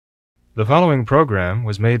The following program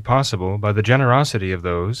was made possible by the generosity of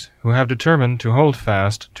those who have determined to hold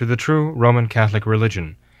fast to the true Roman Catholic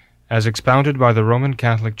religion, as expounded by the Roman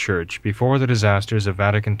Catholic Church before the disasters of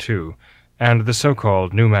Vatican II and the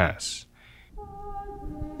so-called New Mass.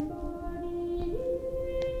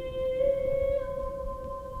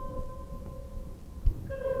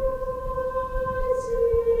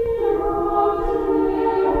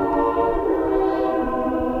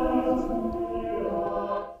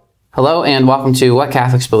 Hello and welcome to What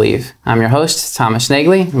Catholics Believe. I'm your host, Thomas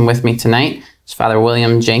Nagley, and with me tonight is Father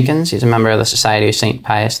William Jenkins. He's a member of the Society of St.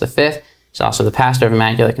 Pius V. He's also the pastor of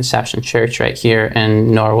Immaculate Conception Church right here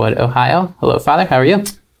in Norwood, Ohio. Hello, Father. How are you?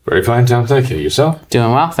 Very fine, Tom. Thank you. Yourself?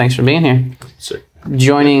 Doing well. Thanks for being here. Sir.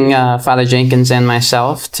 Joining Father Jenkins and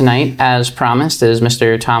myself tonight, as promised, is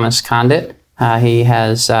Mr. Thomas Condit. He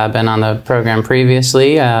has been on the program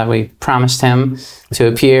previously. We promised him to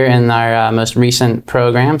appear in our most recent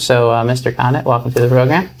program. So, Mr. Condit, welcome to the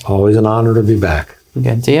program. Always an honor to be back.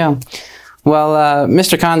 Good to you. Well,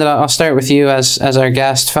 Mr. Condit, I'll start with you as our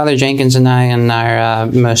guest. Father Jenkins and I, in our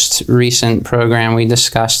most recent program, we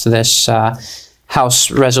discussed this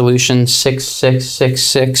House Resolution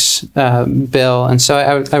 6666 bill. And so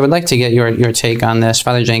I would like to get your take on this.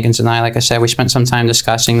 Father Jenkins and I, like I said, we spent some time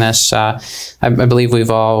discussing this. I believe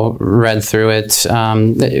we've all read through it.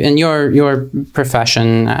 In your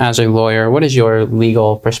profession as a lawyer, what is your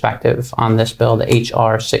legal perspective on this bill, the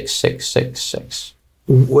HR 6666?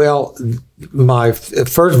 Well,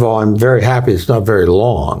 first of all, I'm very happy it's not very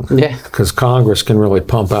long. Yeah. Because Congress can really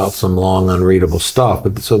pump out some long, unreadable stuff.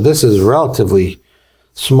 But so this is a relatively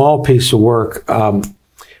small piece of work.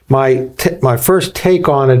 My first take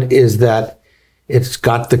on it is that it's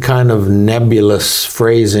got the kind of nebulous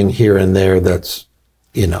phrasing here and there that's,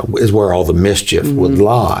 is where all the mischief would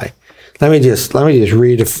lie. Let me just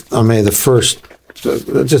read, if I may, the first,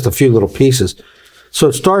 just a few little pieces. So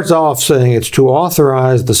it starts off saying it's to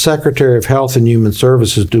authorize the Secretary of Health and Human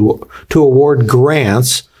Services to award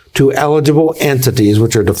grants to eligible entities,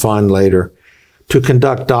 which are defined later, to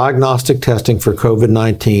conduct diagnostic testing for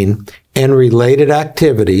COVID-19 and related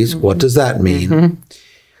activities. Mm-hmm. What does that mean?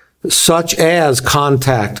 Mm-hmm. Such as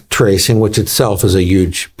contact tracing, which itself is a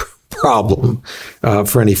huge problem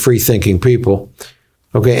for any free-thinking people.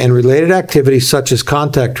 Okay, and related activities such as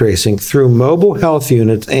contact tracing through mobile health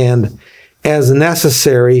units and as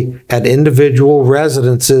necessary at individual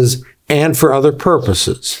residences and for other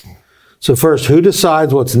purposes. So first, who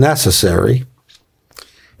decides what's necessary?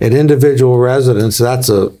 At individual residence,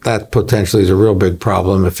 that potentially is a real big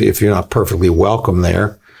problem if you're not perfectly welcome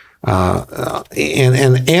there.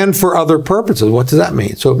 And for other purposes. What does that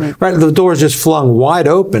mean? So right, the door is just flung wide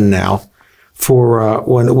open now for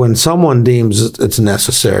when someone deems it's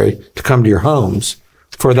necessary to come to your homes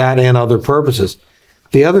for that and other purposes.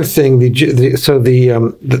 The other thing,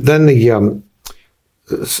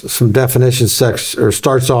 some definitions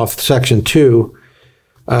starts off section 2.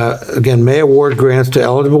 Again, may award grants to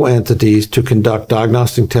eligible entities to conduct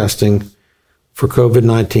diagnostic testing for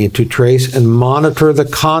COVID-19 to trace and monitor the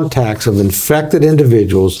contacts of infected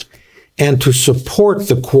individuals and to support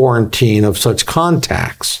the quarantine of such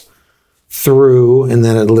contacts through, and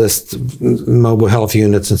then it lists mobile health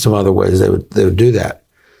units and some other ways they would do that.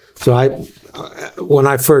 So when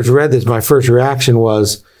I first read this, my first reaction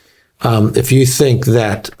was, if you think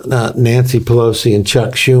that Nancy Pelosi and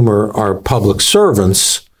Chuck Schumer are public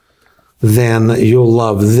servants, then you'll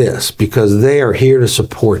love this because they are here to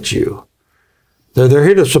support you. They're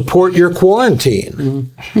here to support your quarantine.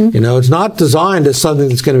 Mm-hmm. It's not designed as something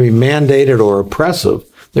that's going to be mandated or oppressive.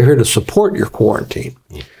 They're here to support your quarantine.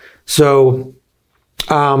 So,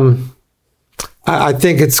 I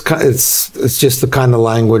think it's just the kind of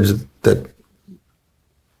language that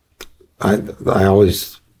I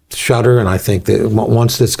always shudder, and I think that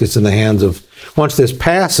once this gets in the hands of, once this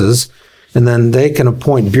passes, and then they can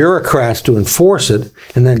appoint bureaucrats to enforce it,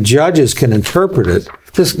 and then judges can interpret it,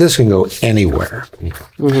 this can go anywhere.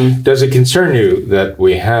 Mm-hmm. Does it concern you that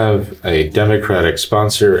we have a Democratic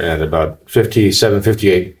sponsor and about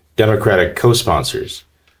 58 Democratic co-sponsors?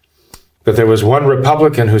 But there was one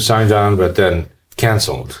Republican who signed on but then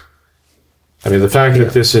canceled. I mean, the fact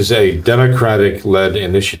that this is a Democratic-led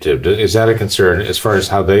initiative, is that a concern as far as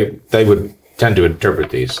how they would tend to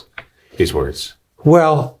interpret these words?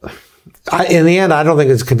 Well, in the end, I don't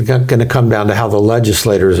think it's going to come down to how the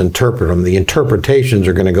legislators interpret them. The interpretations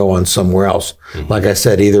are going to go on somewhere else. Mm-hmm. Like I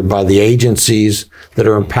said, either by the agencies that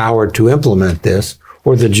are empowered to implement this,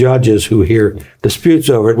 or the judges who hear disputes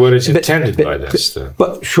over it. What is intended by this?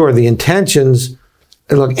 But sure, the intentions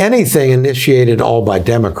look, anything initiated all by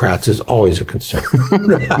Democrats is always a concern.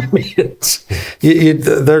 I mean,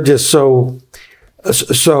 they're just so.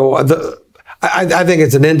 I think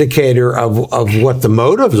it's an indicator of what the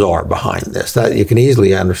motives are behind this. That you can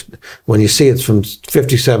easily understand when you see it's from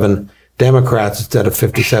 57 Democrats instead of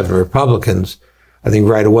 57 Republicans. I think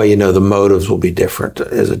right away you know the motives will be different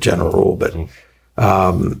as a general rule. But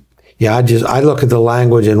I look at the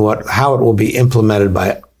language and how it will be implemented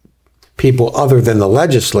by people other than the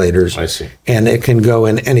legislators. I see. And it can go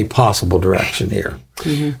in any possible direction here.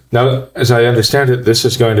 Mm-hmm. Now, as I understand it, this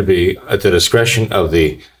is going to be at the discretion of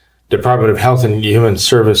the Department of Health and Human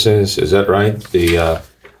Services. Is that right? The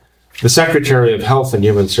Secretary of Health and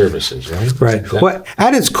Human Services, right? Right. Well,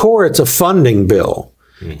 at its core, it's a funding bill.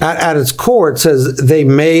 Mm-hmm. At its core, it says they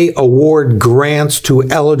may award grants to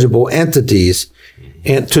eligible entities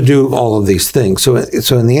and to do all of these things. So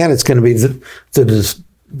in the end, it's going to be the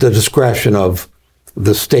discretion of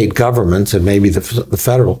the state governments and maybe the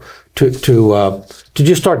federal to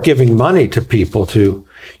just start giving money to people to,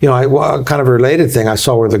 kind of a related thing I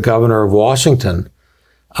saw where the governor of Washington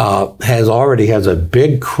has a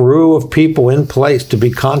big crew of people in place to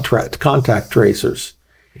be contact tracers.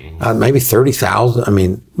 Maybe 30,000. I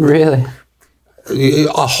mean, really,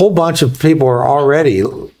 a whole bunch of people are already,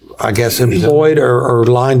 I guess, employed or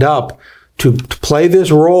lined up to play this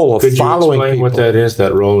role of following people. Could you explain what that is?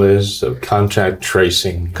 That role is of contact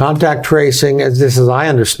tracing. Contact tracing, as I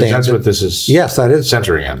understand that's it. What this is. Yes, that is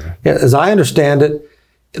centering on. Yeah, as I understand it,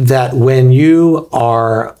 that when you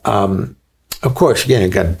are, of course, again,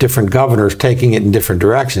 you've got different governors taking it in different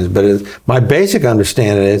directions. But my basic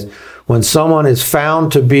understanding is when someone is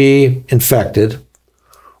found to be infected,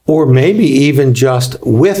 or maybe even just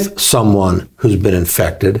with someone who's been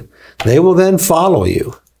infected, they will then follow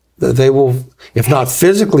you. They will, if not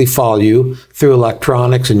physically follow you through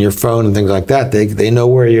electronics and your phone and things like that. They know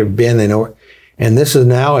where you've been. They know, and this is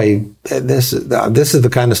now this is the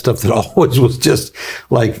kind of stuff that always was just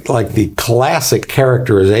like the classic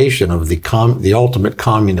characterization of the ultimate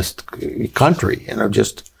communist country.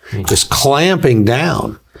 Just clamping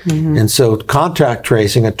down. Mm-hmm. And so contact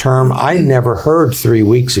tracing, a term I never heard 3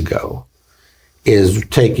 weeks ago, is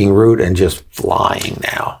taking root and just flying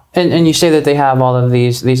now. And you say that they have all of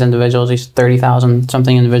these individuals, these 30,000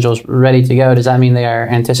 something individuals ready to go. Does that mean they are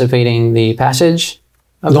anticipating the passage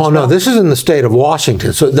of this bill? No, this is in the state of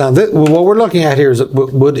Washington. So now what we're looking at here is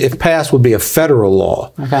if passed would be a federal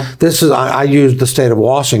law. Okay. I used the state of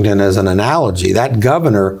Washington as an analogy. That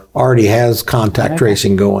governor already has contact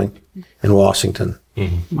tracing going in Washington.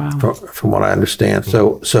 Mm-hmm. Wow. From what I understand.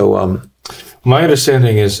 So my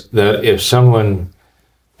understanding is that if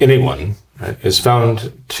anyone is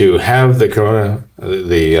found to have the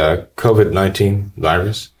COVID-19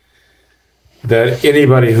 virus, that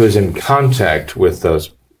anybody who is in contact with those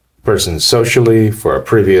persons socially for a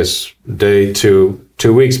previous day, 2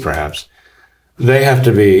 weeks perhaps, they have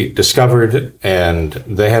to be discovered and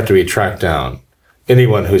they have to be tracked down.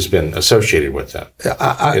 Anyone who's been associated with them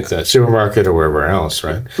at the supermarket or wherever else,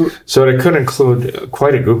 right? So it could include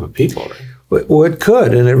quite a group of people, right? Well, it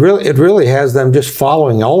could, and it really has them just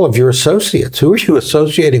following all of your associates. Who are you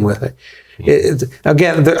associating with?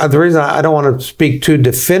 Again, the reason I don't want to speak too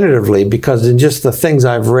definitively, because in just the things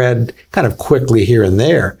I've read kind of quickly here and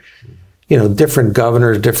there, different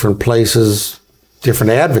governors, different places,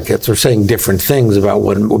 different advocates are saying different things about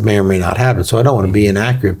what may or may not happen. So I don't want to be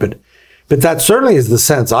inaccurate, but that certainly is the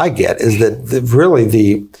sense I get, is that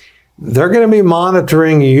they're going to be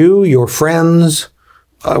monitoring you, your friends,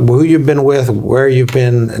 who you've been with, where you've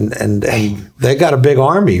been, and they got a big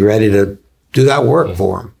army ready to do that work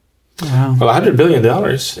for them. Wow. Well, $100 billion,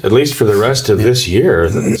 at least for the rest of this year,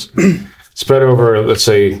 spread over, let's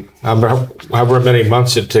say, however many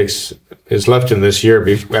months is left in this year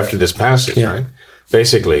after this passes, right?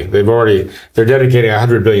 Basically, they're dedicating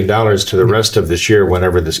 $100 billion to the rest of this year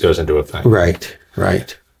whenever this goes into effect.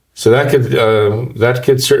 Right. So that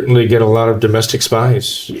could certainly get a lot of domestic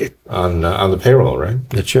spies on the payroll, right?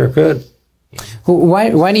 It sure could.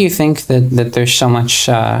 Why do you think that there's so much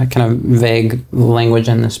kind of vague language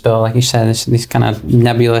in this bill? Like you said, these kind of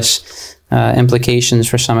nebulous implications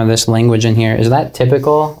for some of this language in here. Is that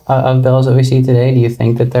typical of bills that we see today? Do you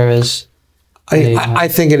think that there is? I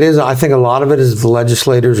think it is. I think a lot of it is the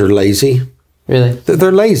legislators are lazy. Really?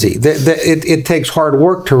 They're lazy. It takes hard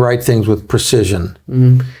work to write things with precision.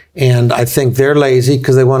 Mm-hmm. And I think they're lazy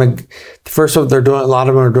because they want to, first of all, a lot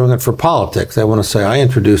of them are doing it for politics. They want to say, I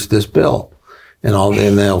introduced this bill. And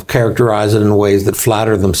they'll characterize it in ways that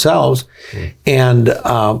flatter themselves. And,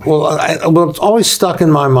 it's always stuck in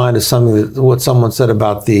my mind is what someone said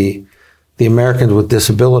about the the Americans with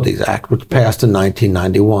Disabilities Act, which passed in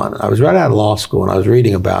 1991. I was right out of law school and I was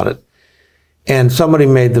reading about it. And somebody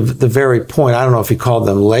made the very point, I don't know if he called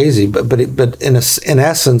them lazy, but in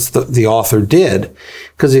essence, the author did,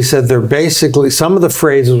 because he said they're basically, some of the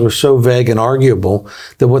phrases were so vague and arguable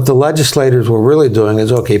that what the legislators were really doing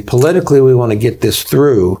is, okay, politically we want to get this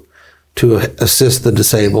through to assist the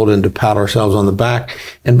disabled and to pat ourselves on the back.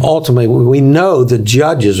 And ultimately, we know the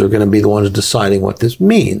judges are going to be the ones deciding what this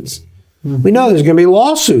means. We know there's going to be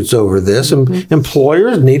lawsuits over this, and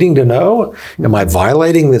employers needing to know, am I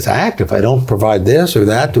violating this act if I don't provide this or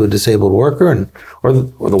that to a disabled worker, or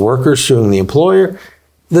the worker suing the employer?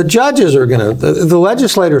 The judges are going to, the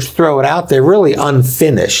legislators throw it out there really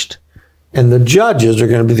unfinished, and the judges are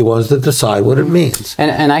going to be the ones that decide what it means.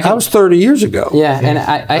 And I can, that was 30 years ago. Yeah, and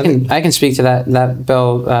I can speak to that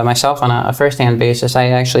bill myself on a firsthand basis. I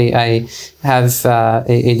have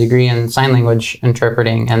a degree in sign language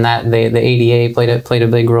interpreting, and that the ADA played a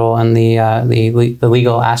big role in the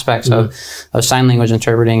legal aspects of sign language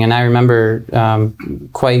interpreting. And I remember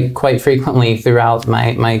quite frequently throughout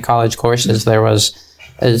my college courses there was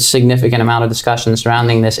a significant amount of discussion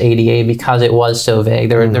surrounding this ADA because it was so vague.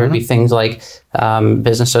 There would be things like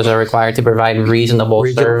businesses are required to provide reasonable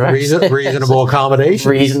service,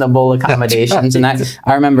 reasonable accommodations, and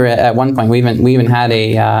I remember at one point we even had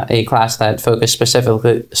a class that focused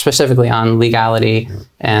specifically on legality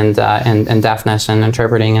and deafness and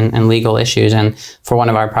interpreting and legal issues. And for one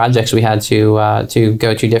of our projects, we had to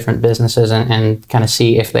go to different businesses and kind of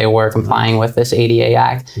see if they were complying with this ADA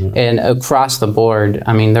Act. And across the board,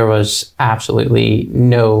 I mean, there was absolutely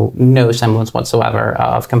no semblance whatsoever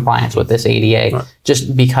of compliance with this ADA.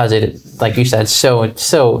 Just because it, like you said,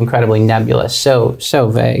 so incredibly nebulous, so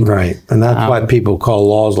vague. Right, and that's why people call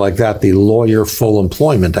laws like that the Lawyer Full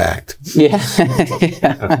Employment Act. Yeah,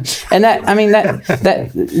 yeah. And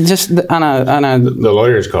that just on a the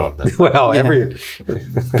lawyers call it that.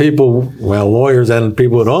 Well, lawyers and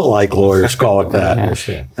people who don't like lawyers call it that.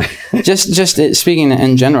 Yeah. Just speaking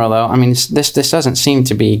in general, though, I mean, this doesn't seem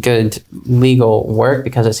to be good legal work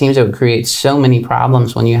because it seems to create so many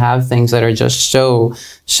problems when you have things that are just so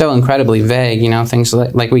incredibly vague. You know, things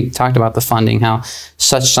like we talked about the funding, how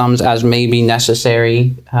such sums as may be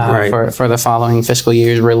necessary for the following fiscal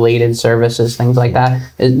years, related services, things like that.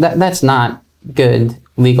 That's not good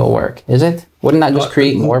legal work, is it? Wouldn't that just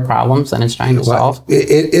create more problems than it's trying to solve?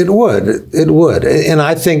 It would, and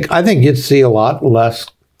I think you'd see a lot less.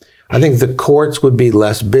 I think the courts would be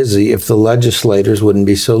less busy if the legislators wouldn't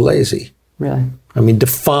be so lazy. Really? I mean,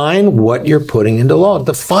 define what you're putting into law.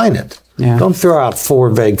 Define it. Yeah. Don't throw out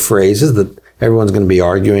 4 vague phrases that everyone's going to be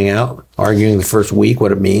arguing the first week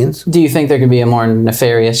what it means. Do you think there could be a more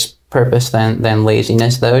nefarious purpose than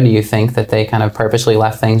laziness, though? Do you think that they kind of purposely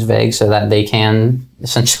left things vague so that they can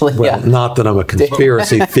essentially... Well, not that I'm a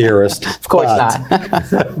conspiracy theorist. Of course not.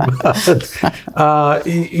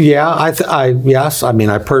 Yes. I mean,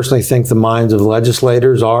 I personally think the minds of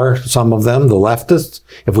legislators are, some of them, the leftists.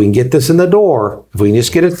 If we can get this in the door, if we can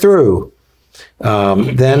just get it through,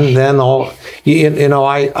 then all,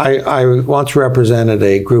 I once represented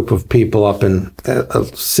a group of people up in a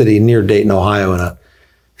city near Dayton, Ohio, in a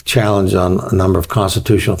challenge on a number of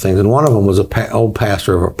constitutional things. And one of them was an old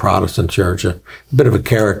pastor of a Protestant church, a bit of a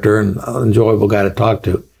character and an enjoyable guy to talk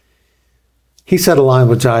to. He said a line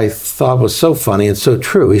which I thought was so funny and so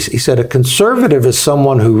true. He said, a conservative is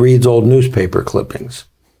someone who reads old newspaper clippings.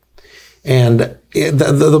 And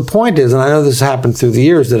the point is, and I know this happened through the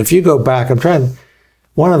years, that if you go back, I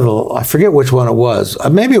forget which one it was,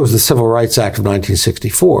 maybe it was the Civil Rights Act of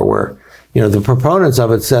 1964, where, the proponents of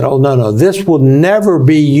it said, oh, no, this will never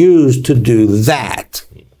be used to do that.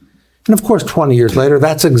 And of course, 20 years later,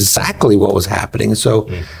 that's exactly what was happening. So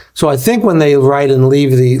I think when they write and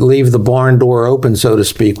leave the barn door open, so to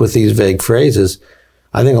speak, with these vague phrases,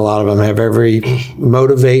 I think a lot of them have every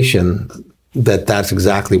motivation that that's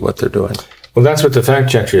exactly what they're doing. Well, that's what the fact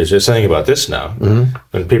checkers are saying about this now.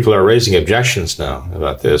 When people are raising objections now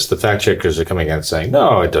about this, the fact checkers are coming out and saying,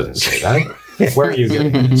 no, it doesn't say that. Where are you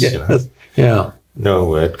getting this? Yeah.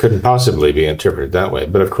 No, it couldn't possibly be interpreted that way.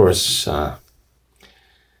 But of course,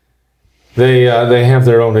 they have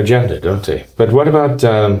their own agenda, don't they? But what about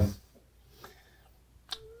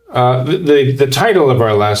the title of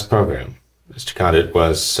our last program, Mr. Condit,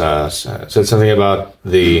 was said something about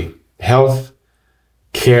the health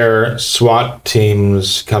care SWAT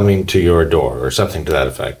teams coming to your door, or something to that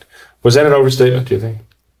effect. Was that an overstatement, do you think?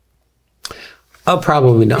 Oh,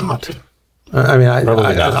 probably not. I mean,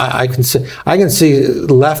 I can see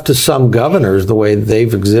left to some governors the way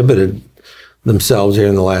they've exhibited themselves here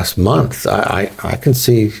in the last month. I can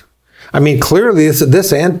see. I mean, clearly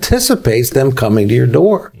this anticipates them coming to your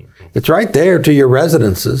door. It's right there to your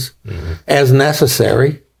residences as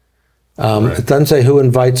necessary. It doesn't say who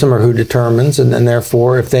invites them or who determines, and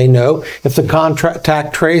therefore, if they know, if the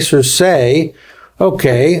contact tracers say,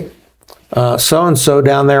 okay, so-and-so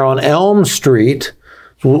down there on Elm Street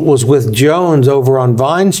was with Jones over on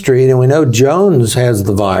Vine Street, and we know Jones has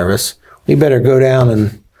the virus, we better go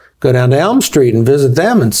down to Elm Street and visit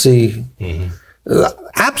them and see.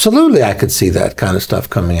 Absolutely, I could see that kind of stuff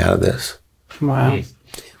coming out of this. Wow.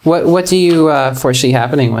 What do you foresee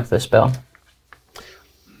happening with this bill?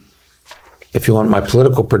 If you want my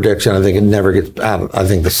political prediction, I think it never gets out. I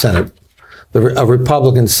think the Senate, a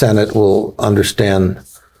Republican Senate will understand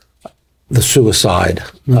the suicide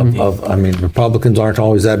of I mean, Republicans aren't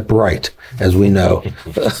always that bright, as we know.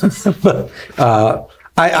 But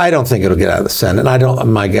I don't think it'll get out of the Senate.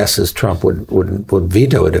 My guess is Trump would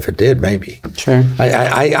veto it if it did, maybe. Sure.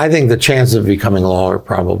 I think the chances of becoming law are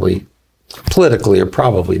probably, politically, are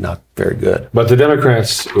probably not very good. But the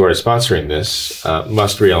Democrats who are sponsoring this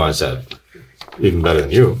must realize that even better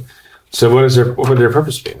than you. So what would their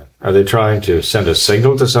purpose be? Are they trying to send a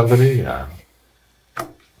signal to somebody? I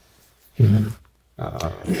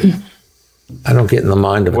don't get in the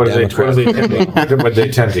mind of a Democrat. What would they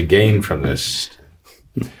tend to gain from this?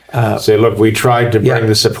 Say, look, we tried to bring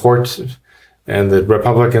the support, and the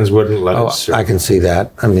Republicans wouldn't let us. I can see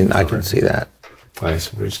that. I mean, I can see that. I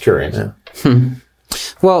was curious. Yeah.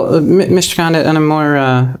 Well, Mr. Condit, on a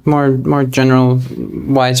more general,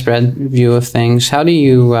 widespread view of things, how do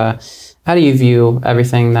you view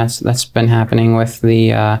everything that's been happening with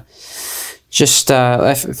the I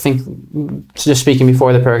think, just speaking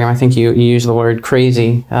before the program, I think you used the word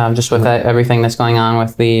crazy, just with everything that's going on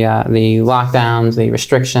with the lockdowns, the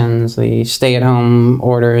restrictions, the stay-at-home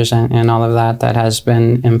orders, and all of that has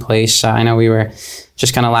been in place. I know we were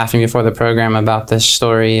just kind of laughing before the program about this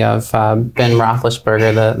story of Ben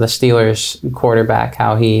Roethlisberger, the Steelers quarterback,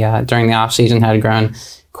 how he, during the offseason, had grown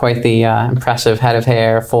quite the impressive head of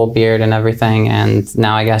hair, full beard and everything, and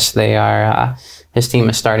now I guess they are... his team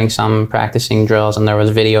is starting some practicing drills, and there was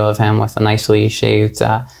video of him with a nicely shaved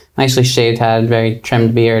head, very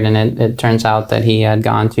trimmed beard, and it turns out that he had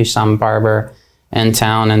gone to some barber in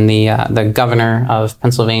town, and the governor of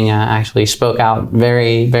Pennsylvania actually spoke out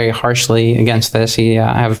very, very harshly against this. I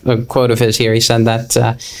have a quote of his here. He said that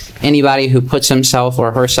anybody who puts himself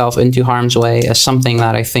or herself into harm's way is something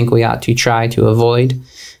that I think we ought to try to avoid.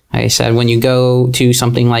 I said, when you go to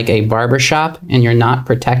something like a barber shop and you're not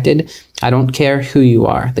protected, I don't care who you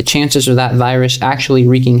are. The chances of that virus actually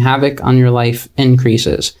wreaking havoc on your life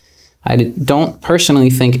increases. I don't personally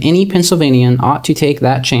think any Pennsylvanian ought to take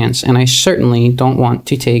that chance, and I certainly don't want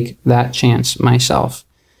to take that chance myself.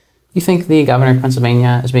 Do you think the governor of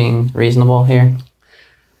Pennsylvania is being reasonable here?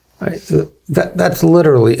 That's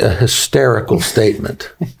literally a hysterical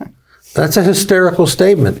statement. That's a hysterical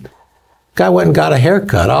statement. Guy went and got a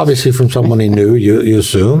haircut, obviously from someone he knew, you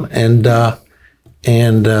assume, and I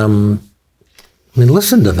mean,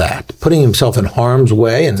 listen to that. Putting himself in harm's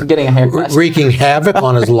way and getting a haircut, wreaking havoc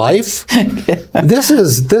on his life. This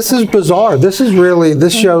is bizarre.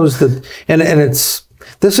 This shows that, and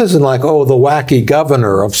this isn't like, oh, the wacky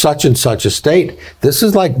governor of such and such a state. This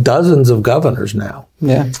is like dozens of governors now.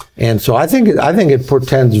 Yeah. And so I think it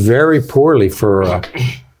portends very poorly for.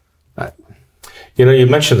 You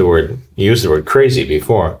used the word crazy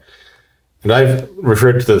before, and I've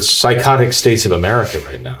referred to the psychotic states of America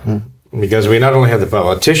right now, because we not only have the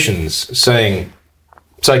politicians saying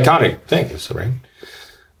psychotic things, right,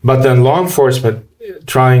 but then law enforcement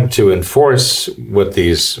trying to enforce what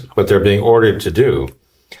they're being ordered to do,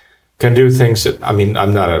 can do things that, I mean,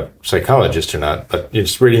 I'm not a psychologist or not, but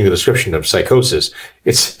just reading the description of psychosis,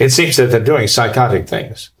 it seems that they're doing psychotic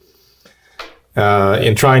things.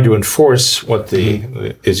 In trying to enforce what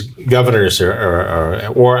his governors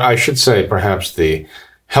or I should say perhaps the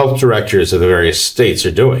health directors of the various states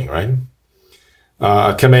are doing, right?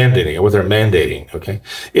 Commanding it, what they're mandating, okay?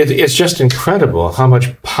 It's just incredible how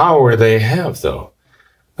much power they have, though,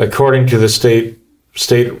 according to the state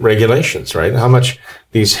regulations, right? How much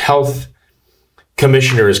these health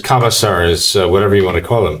commissioners, commissars, whatever you want to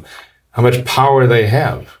call them, how much power they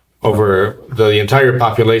have over the entire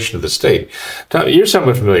population of the state. Now, you're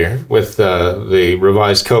somewhat familiar with the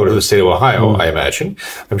revised code of the state of Ohio, I imagine.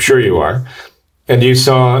 I'm sure you are. And you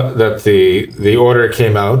saw that the order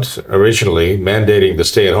came out originally mandating the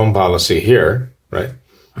stay-at-home policy here, right,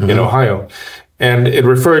 in Ohio. And it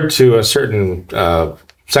referred to a certain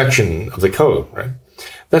section of the code, right?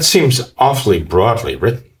 That seems awfully broadly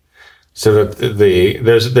written. So that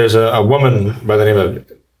there's a woman by the name of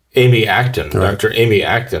Amy Acton, Dr. Amy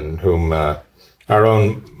Acton, whom our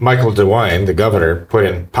own Michael DeWine, the governor, put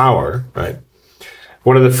in power, right?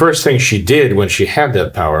 One of the first things she did when she had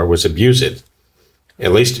that power was abuse it,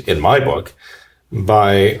 at least in my book,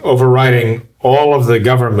 by overriding all of the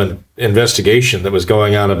government investigation that was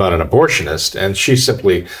going on about an abortionist, and she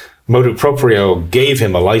simply, motu proprio, gave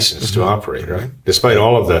him a license to operate, right? Despite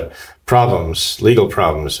all of the problems, legal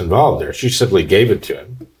problems involved there, she simply gave it to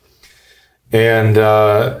him.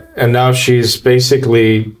 And now she's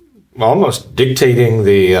basically almost dictating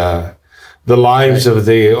the lives of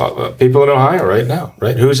the people in Ohio right now,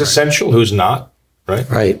 right? Who's essential, who's not, right?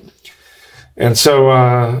 Right. And so,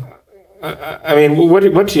 I mean,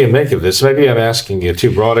 what do you make of this? Maybe I'm asking you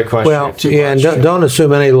too broad a question. Well, yeah, and don't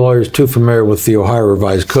assume any lawyer is too familiar with the Ohio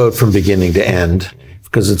Revised Code from beginning to end,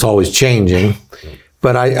 because it's always changing.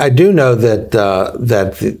 But I do know that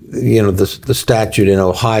the statute in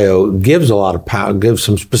Ohio gives a lot of power, gives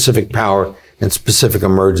some specific power in specific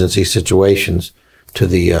emergency situations to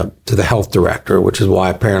the health director, which is why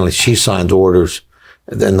apparently she signs orders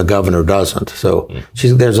and the governor doesn't. So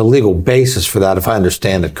there's a legal basis for that, if I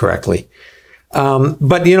understand it correctly.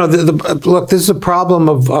 But look, this is a problem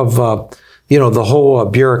of the whole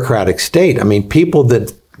bureaucratic state. I mean, people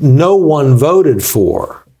that no one voted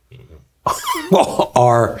for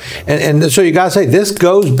are, and so you got to say, this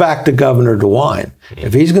goes back to Governor DeWine.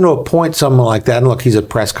 If he's going to appoint someone like that, and look, he's at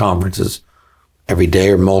press conferences every day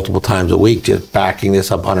or multiple times a week, just backing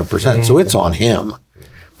this up 100%. So it's on him.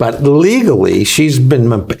 But legally, she's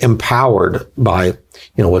been empowered by,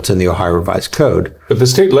 what's in the Ohio Revised Code. But the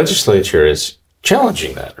state legislature is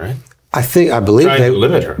challenging that, right? I believe trying to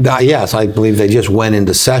limit her. Yes, I believe they just went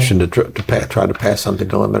into session to try to pass something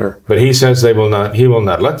to limit her. But he says he will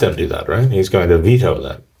not let them do that, right? He's going to veto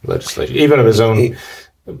that legislation, even of his own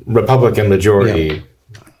Republican majority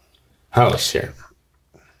House here.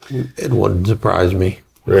 It wouldn't surprise me.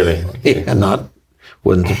 Really? Yeah,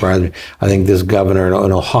 wouldn't surprise me. I think this governor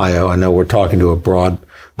in Ohio, I know we're talking to a broad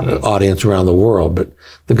audience around the world, but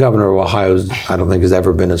the governor of Ohio, I don't think has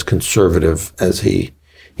ever been as conservative as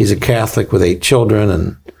he's a Catholic with 8 children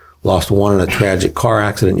and lost one in a tragic car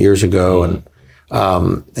accident years ago.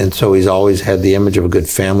 And so he's always had the image of a good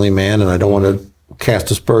family man, and I don't want to cast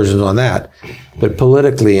aspersions on that. But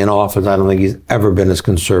politically in office, I don't think he's ever been as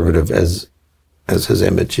conservative as his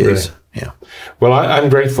image is. Right. Yeah. Well, I'm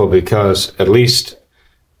grateful because at least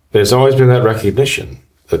there's always been that recognition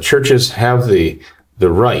that churches have the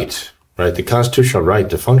right, the constitutional right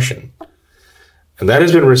to function. And that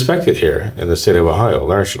has been respected here in the state of Ohio,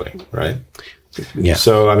 largely, right? Yeah.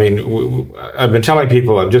 So, I mean, I've been telling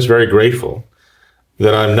people I'm just very grateful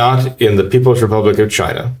that I'm not in the People's Republic of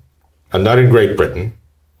China. I'm not in Great Britain.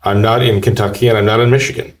 I'm not in Kentucky, and I'm not in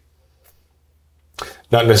Michigan.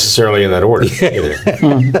 Not necessarily in that order either.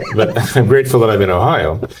 But I'm grateful that I'm in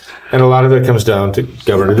Ohio. And a lot of it comes down to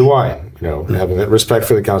Governor DeWine, having that respect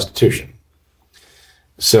for the Constitution.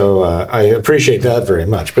 So I appreciate that very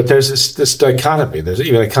much. But there's this dichotomy. There's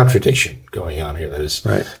even a contradiction going on here that is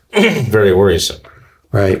very worrisome.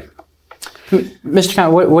 Right. Mr.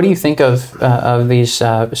 Kahn, what do you think of these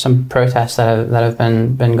some protests that have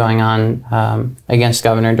been going on against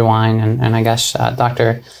Governor DeWine and I guess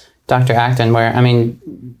Dr. Acton, where, I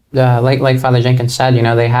mean, like Father Jenkins said,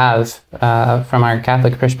 they have, from our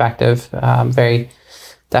Catholic perspective,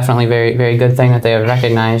 definitely very good thing that they have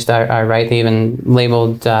recognized our right. They even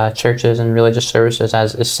labeled churches and religious services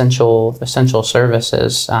as essential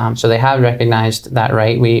services. So they have recognized that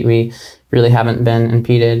right. We really haven't been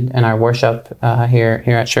impeded in our worship here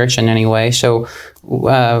at church in any way. So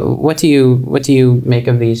what do you make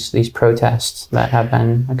of these protests that have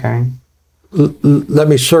been occurring? Let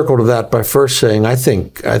me circle to that by first saying I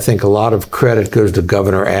think a lot of credit goes to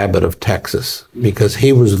Governor Abbott of Texas, because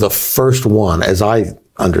he was the first one, as I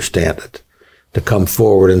understand it, to come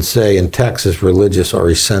forward and say in Texas religious are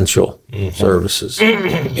essential services.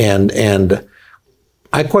 And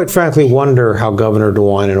I quite frankly wonder how Governor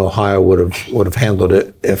DeWine in Ohio would have handled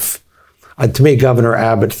it if, to me, Governor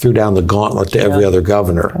Abbott threw down the gauntlet to every other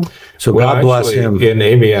governor. So God bless him. In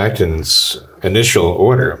Amy Acton's initial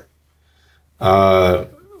order,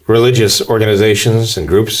 religious organizations and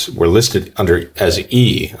groups were listed as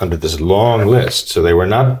E under this long list. So they were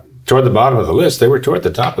not toward the bottom of the list; they were toward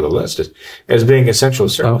the top of the list as being essential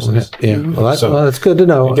services. Oh, yeah. Well, that's good to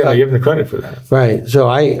know. Again, I give them the credit for that. Right. So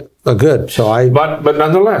good. So But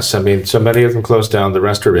nonetheless, I mean, so many of them closed down. The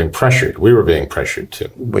rest are being pressured. We were being pressured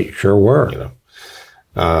too. We sure were.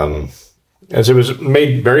 As it was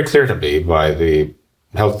made very clear to me by the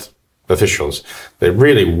health officials, they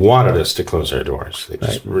really wanted us to close our doors.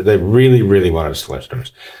 They really, really wanted us to close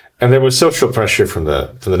doors. And there was social pressure from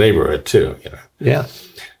the neighborhood too, you know. Yeah.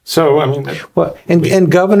 So I mean, Well,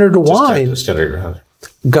 and Governor DeWine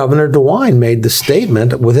made the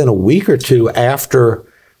statement within a week or two after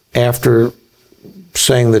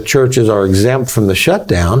saying that churches are exempt from the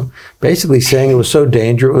shutdown, basically saying it was so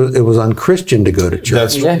dangerous, it was unchristian to go to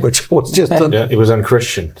church, which was just it was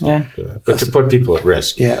unchristian. Yeah. But to put people at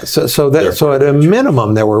risk. Yeah, so at a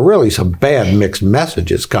minimum, there were really some bad mixed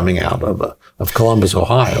messages coming out of Columbus,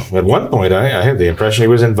 Ohio. At one point, I had the impression he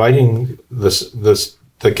was inviting the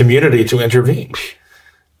community to intervene,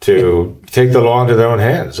 to take the law into their own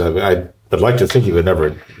hands. I would like to think he would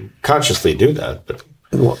never consciously do that, but.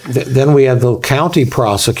 Well, then we had the county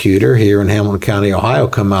prosecutor here in Hamilton County, Ohio,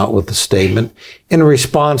 come out with a statement in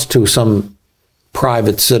response to some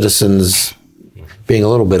private citizens being a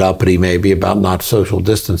little bit uppity, maybe, about not social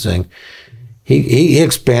distancing. He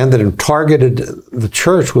expanded and targeted the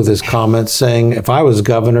church with his comments, saying, if I was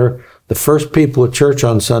governor, the first people at church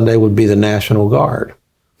on Sunday would be the National Guard.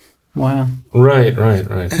 Wow. Right.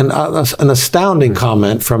 And an astounding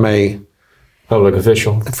comment from a public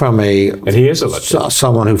official. And he is elected.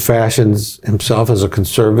 Someone who fashions himself as a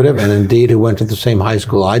conservative, and indeed who went to the same high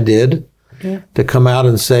school I did, to come out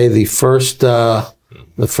and say the first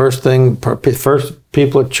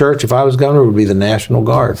people at church, if I was governor, would be the National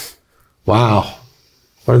Guard. Wow.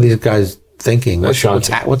 What are these guys thinking?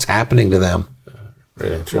 What's happening to them?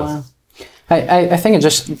 Wow. I think it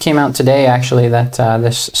just came out today, actually, that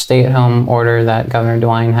this stay-at-home order that Governor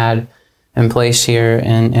DeWine had in place here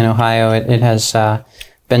in Ohio, it has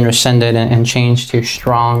been rescinded and changed to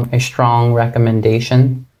a strong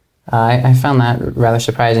recommendation. I found that rather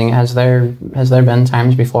surprising. Has there been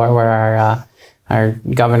times before where our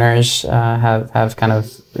governors have kind of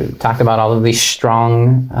talked about all of these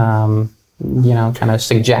strong kind of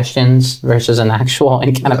suggestions versus an actual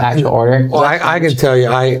order? Well, I can tell you,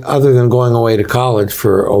 other than going away to college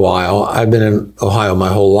for a while, I've been in Ohio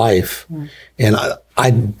my whole life, and I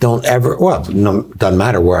don't ever, doesn't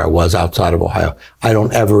matter where I was outside of Ohio, I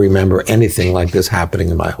don't ever remember anything like this happening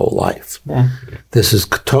in my whole life. Yeah. This is,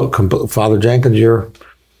 Father Jenkins, you're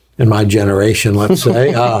in my generation, let's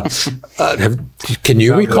say. Can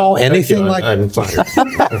you recall anything like that?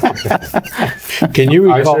 Can you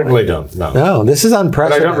recall? I certainly don't, no. No, this is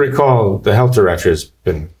unprecedented. But I don't recall the health director's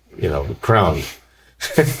been, crowned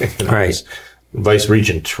right. Vice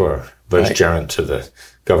Regent or Vice Gerent to the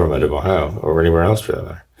government of Ohio, or anywhere else for that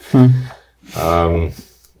matter.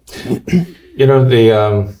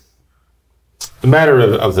 The matter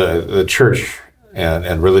of the church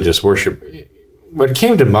and religious worship, what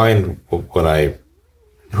came to mind when I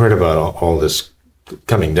heard about all this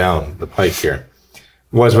coming down the pike here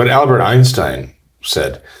was what Albert Einstein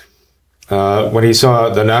said when he saw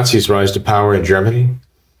the Nazis rise to power in Germany.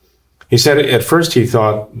 He said at first he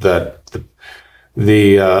thought that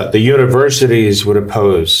the universities would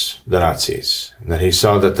oppose the Nazis, and then he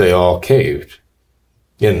saw that they all caved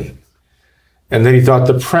in. And then he thought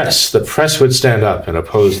the press would stand up and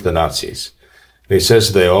oppose the Nazis. And he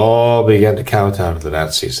says they all began to kowtow to the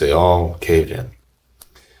Nazis. They all caved in.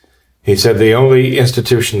 He said the only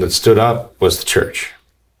institution that stood up was the church.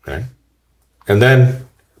 Right? And then,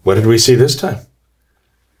 what did we see this time?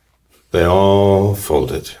 They all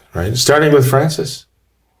folded, right? Starting with Francis,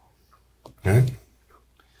 right?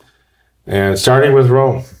 And starting with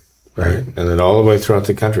Rome, right? And then all the way throughout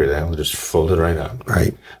the country, they all just folded right out.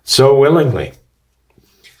 Right. So willingly,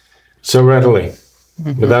 so readily,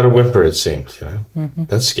 without a whimper, it seemed.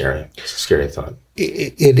 That's scary. It's a scary thought.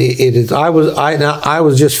 It is. I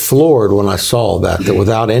was just floored when I saw that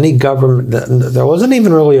without any government, there wasn't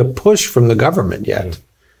even really a push from the government yet,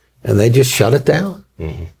 and they just shut it down.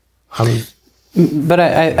 But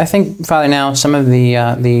I think, Father, now some of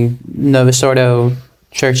the Novus Ordo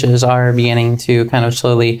churches are beginning to kind of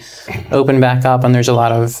slowly open back up, and there's a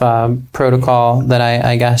lot of protocol that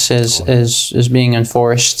I guess is being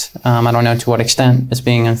enforced. I don't know to what extent it's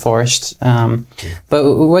being enforced, but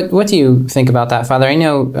what do you think about that, Father? I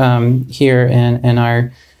know here in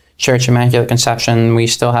our Church Immaculate Conception, we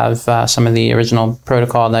still have some of the original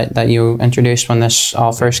protocol that you introduced when this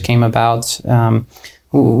all first came about.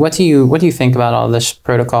 What do you think about all this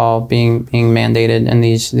protocol being mandated in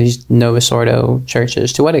these Novus Ordo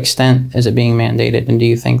churches? To what extent is it being mandated, and do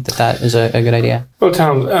you think that is a good idea? Well,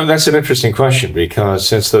 Tom, that's an interesting question, because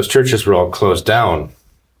since those churches were all closed down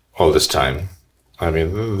all this time, I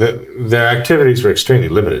mean, their activities were extremely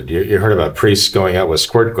limited. You heard about priests going out with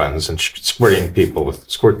squirt guns and squirting people with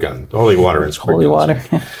squirt guns, holy water and squirt guns. Holy water.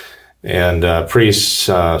 And priests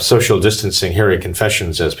social distancing, hearing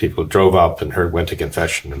confessions as people drove up and went to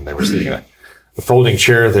confession, and they were seeing a folding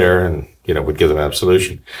chair there and, would give them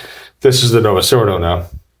absolution. This is the Novus Ordo now.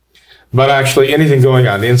 But actually, anything going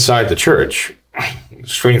on inside the church,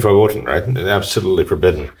 streng verboten, right? Absolutely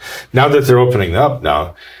forbidden. Now that they're opening up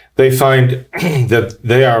now, they find that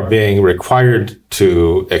they are being required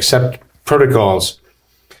to accept protocols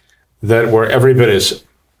that were every bit as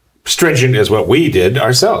stringent as what we did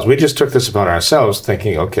ourselves. We just took this upon ourselves,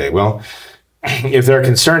 thinking, okay, well, if they're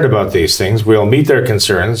concerned about these things, we'll meet their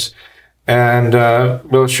concerns, and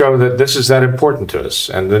we'll show that this is that important to us,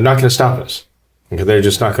 and they're not going to stop us. They're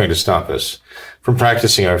just not going to stop us from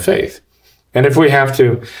practicing our faith. And if we have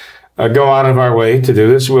to go out of our way to do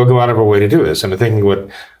this, we'll go out of our way to do this. And I'm thinking what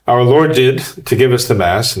our Lord did to give us the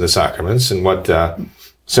Mass and the sacraments, and what the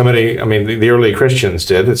early Christians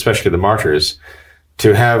did, especially the martyrs,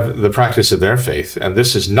 to have the practice of their faith. And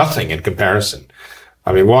this is nothing in comparison.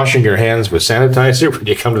 Washing your hands with sanitizer when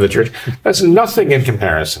you come to the church, that's nothing in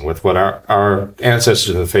comparison with what our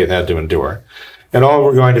ancestors in the faith had to endure. And all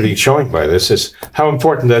we're going to be showing by this is how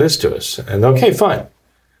important that is to us. And okay, fine.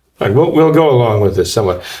 We'll go along with this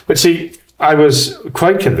somewhat. But see, I was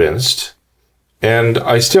quite convinced, and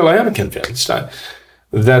I still am convinced, that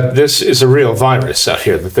this is a real virus out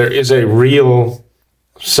here, that there is a real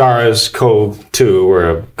SARS-CoV-2 or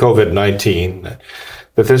a COVID-19,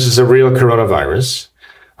 that this is a real coronavirus.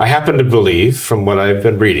 I happen to believe, from what I've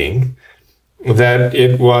been reading, that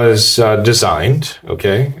it was designed,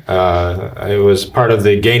 okay? It was part of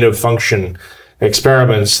the gain-of-function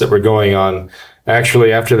experiments that were going on.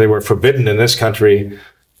 Actually, after they were forbidden in this country,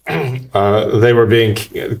 they were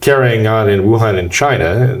carrying on in Wuhan in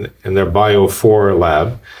China, in their Bio4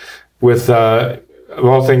 lab, with, of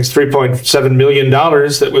all things, $3.7 million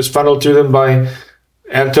that was funneled to them by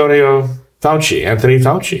Anthony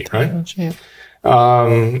Fauci, right? Yeah.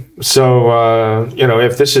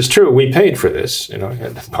 If this is true, we paid for this,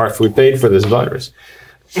 we paid for this virus.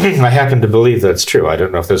 I happen to believe that's true. I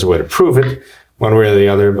don't know if there's a way to prove it one way or the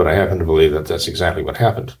other, but I happen to believe that that's exactly what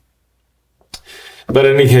happened. But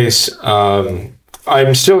in any case,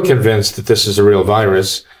 I'm still convinced that this is a real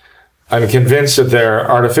virus. I'm convinced that they're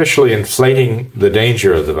artificially inflating the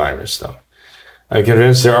danger of the virus, though. I'm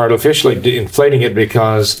convinced they're artificially inflating it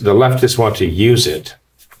because the leftists want to use it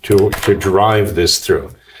to drive this through.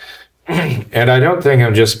 And I don't think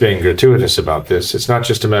I'm just being gratuitous about this. It's not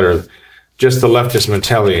just a matter of just the leftist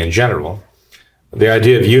mentality in general. The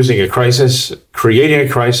idea of using a crisis, creating a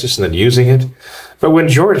crisis, and then using it. But when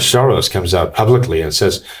George Soros comes out publicly and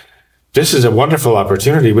says, this is a wonderful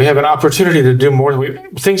opportunity. We have an opportunity to do more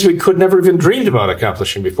things we could never even dreamed about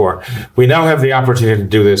accomplishing before. We now have the opportunity to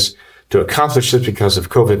do this, to accomplish this because of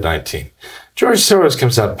COVID-19. George Soros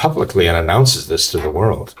comes out publicly and announces this to the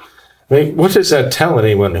world. What does that tell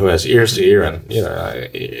anyone who has ears to hear and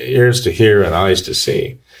ears to hear and eyes to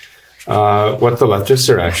see what the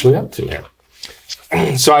leftists are actually up to here?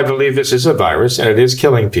 So I believe this is a virus, and it is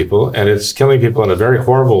killing people, and it's killing people in a very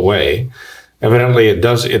horrible way. Evidently, it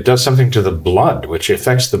does something to the blood, which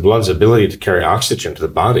affects the blood's ability to carry oxygen to the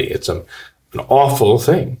body. It's an awful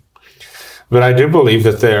thing. But I do believe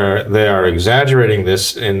that they are exaggerating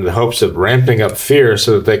this in the hopes of ramping up fear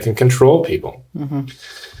so that they can control people. Mm-hmm.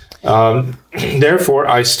 Therefore,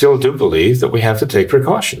 I still do believe that we have to take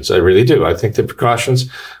precautions. I really do. I think the precautions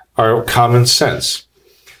are common sense.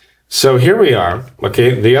 So here we are.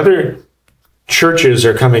 Okay, the other churches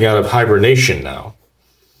are coming out of hibernation now.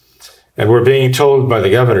 And we're being told by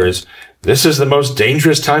the governors, this is the most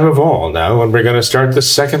dangerous time of all now when we're going to start the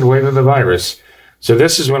second wave of the virus. So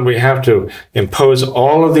this is when we have to impose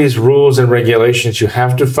all of these rules and regulations you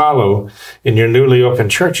have to follow in your newly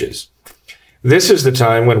opened churches. This is the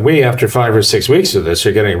time when we, after 5 or 6 weeks of this,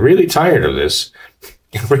 are getting really tired of this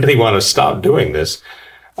and really want to stop doing this.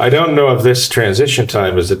 I don't know if this transition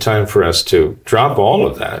time is the time for us to drop all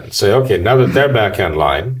of that and say, okay, now that they're back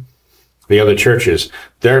online, the other churches,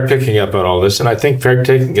 they're picking up on all this, and I think they're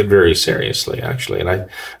taking it very seriously, actually. And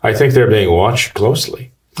I think they're being watched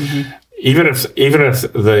closely. Mm-hmm. Even if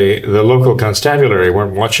the local constabulary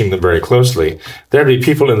weren't watching them very closely, there'd be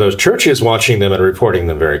people in those churches watching them and reporting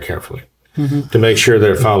them very carefully to make sure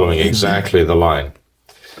they're following exactly the line.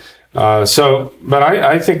 But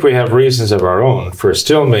I think we have reasons of our own for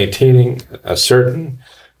still maintaining a certain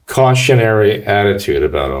cautionary attitude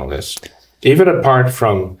about all this. Even apart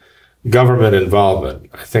from government involvement,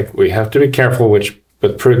 I think we have to be careful with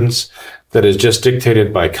prudence that is just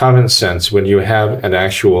dictated by common sense when you have an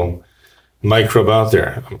actual microbe out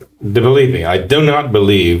there. Believe me, I do not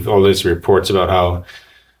believe all these reports about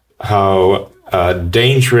how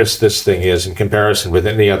dangerous this thing is in comparison with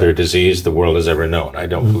any other disease the world has ever known. I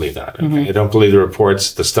don't believe that. Okay? I don't believe the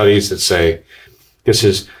reports, the studies that say this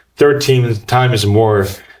is 13 times more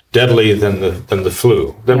deadly than the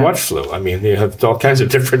flu. Then what flu? I mean, you have all kinds of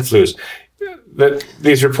different flus.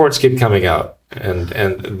 These reports keep coming out, and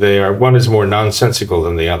they are, one is more nonsensical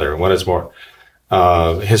than the other. One is more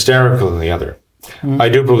hysterical than the other. I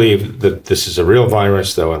do believe that this is a real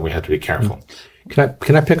virus, though, and we have to be careful.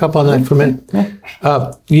 Can I pick up on that for a minute?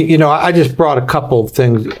 You know, I just brought a couple of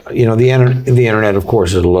things. You know, the internet, of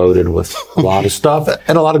course, is loaded with a lot of stuff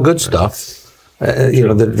and a lot of good stuff. You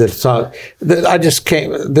know, that I just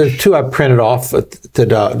came. There's two I printed off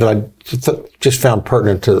that I just found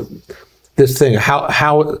pertinent to this thing.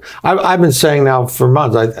 How I've been saying now for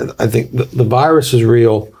months. I think the virus is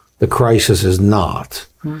real. The crisis is not.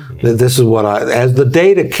 This is what as the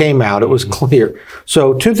data came out, it was clear.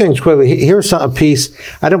 So two things quickly. Here's a piece.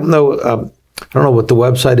 I don't know what the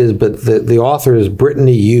website is, but the author is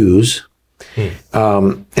Brittany Hughes.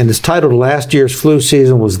 And it's titled "Last Year's Flu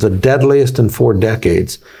Season Was the Deadliest in 4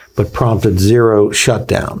 Decades, but Prompted Zero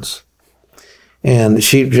Shutdowns." And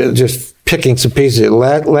she just picking some pieces.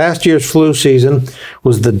 Last year's flu season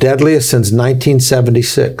was the deadliest since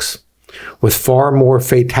 1976. With far more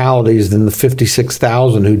fatalities than the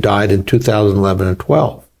 56,000 who died in 2011 and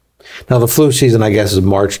 12. Now, the flu season, I guess, is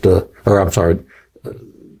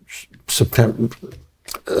September,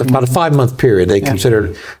 about a 5-month period. They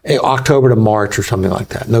considered October to March or something like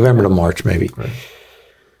that, November to March, maybe. Right.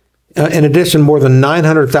 In addition, more than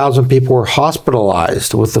 900,000 people were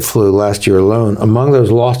hospitalized with the flu last year alone. Among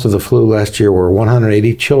those lost to the flu last year were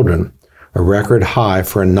 180 children, a record high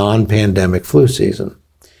for a non-pandemic flu season.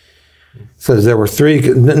 Says there were 3,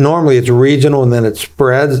 normally it's regional and then it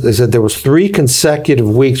spreads. They said there was 3 consecutive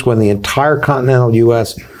weeks when the entire continental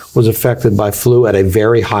U.S. was affected by flu at a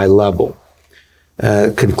very high level.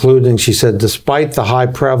 Concluding, she said, despite the high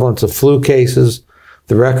prevalence of flu cases,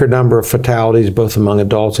 the record number of fatalities both among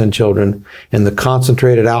adults and children, and the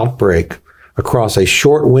concentrated outbreak across a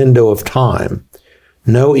short window of time,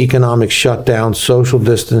 no economic shutdown, social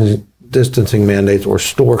distancing mandates, or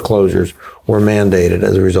store closures were mandated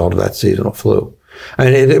as a result of that seasonal flu. I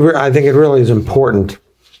mean, I think it really is important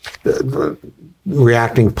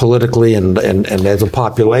reacting politically and as a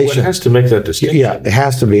population. Well, it has to make that distinction. Yeah, it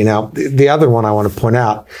has to be. Now, the other one I want to point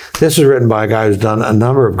out, this is written by a guy who's done a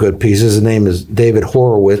number of good pieces. His name is David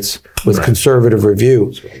Horowitz with Conservative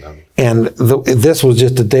Review. And this was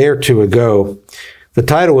just a day or two ago. The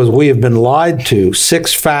title was, "We Have Been Lied to,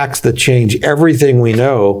 6 Facts That Change Everything We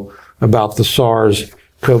Know About the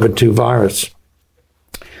SARS-CoV-2 Virus."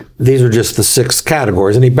 These are just the 6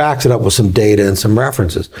 categories, and he backs it up with some data and some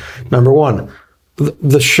references. Number 1,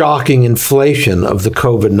 the shocking inflation of the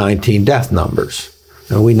COVID-19 death numbers.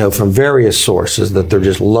 And we know from various sources that they're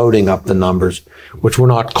just loading up the numbers, which were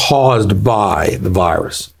not caused by the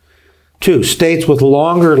virus. 2, states with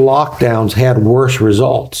longer lockdowns had worse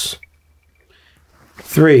results.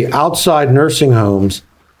 3, outside nursing homes,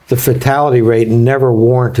 the fatality rate never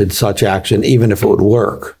warranted such action, even if it would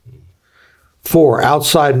work. 4,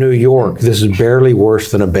 outside New York, this is barely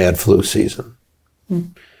worse than a bad flu season.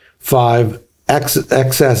 5,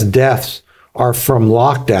 excess deaths are from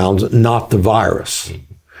lockdowns, not the virus.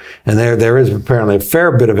 And there is apparently a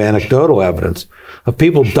fair bit of anecdotal evidence of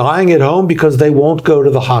people dying at home because they won't go to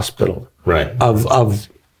the hospital of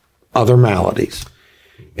other maladies.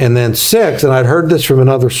 And then 6, and I'd heard this from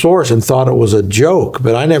another source and thought it was a joke,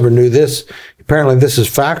 but I never knew this. Apparently this is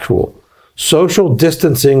factual. Social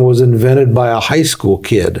distancing was invented by a high school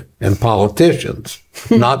kid and politicians,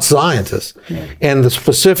 not scientists. And the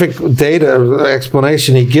specific data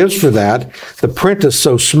explanation he gives for that, the print is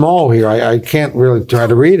so small here, I can't really try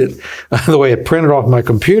to read it the way it printed off my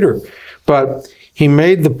computer. But he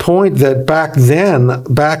made the point that back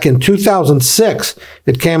in 2006,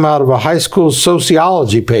 it came out of a high school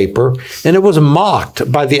sociology paper, and it was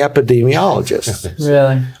mocked by the epidemiologists.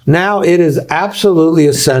 Really? Now it is absolutely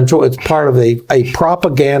essential. It's part of a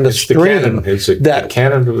propaganda stream. It's the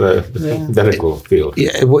canon of the medical field.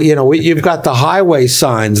 Yeah, well, you know, you've got the highway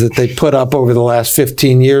signs that they put up over the last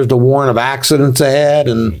 15 years to warn of accidents ahead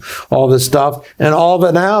and all this stuff. And all of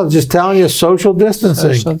it now is just telling you social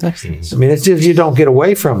distancing. Social distancing. I mean, it's just you don't get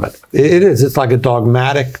away from it. It is. It's like a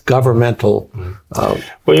dogmatic governmental.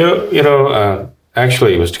 Well,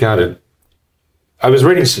 actually, Mr. Condit, I was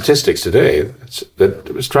reading statistics today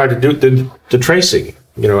that was trying to do the tracing.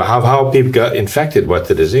 You know, how people got infected with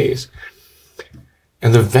the disease,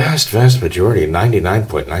 and the vast majority,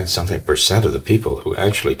 99.9% of the people who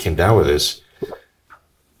actually came down with this,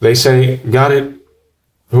 they say got it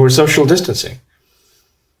who were social distancing.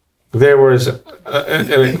 There was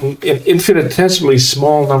an infinitesimally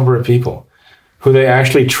small number of people who they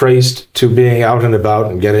actually traced to being out and about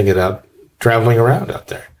and getting it out, traveling around out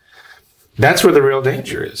there. That's where the real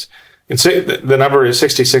danger is. And say the number is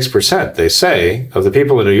 66%, they say, of the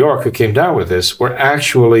people in New York who came down with this were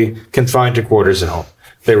actually confined to quarters at home.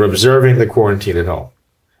 They were observing the quarantine at home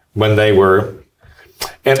when they were,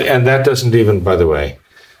 and that doesn't even, by the way,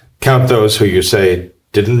 count those who you say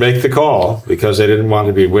didn't make the call because they didn't want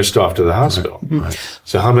to be whisked off to the hospital. Right.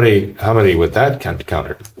 So how many would that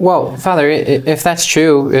counter? Well, Father, if that's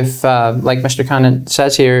true, if like Mr. Condit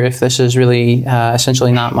says here, if this is really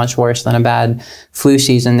essentially not much worse than a bad flu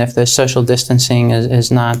season, if the social distancing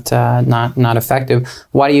is not effective,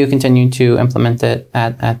 why do you continue to implement it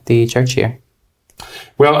at the church here?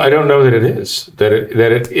 Well, I don't know that it is. That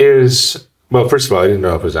it is. Well, first of all, I didn't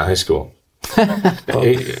know it was a high school.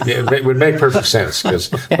 It would make perfect sense because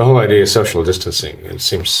the whole idea of social distancing, it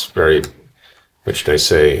seems very, what should I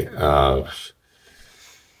say,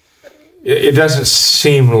 it doesn't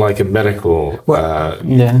seem like a medical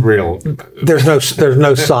real. There's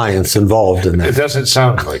no science involved in that. It doesn't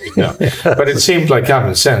sound like it, no. But it seemed like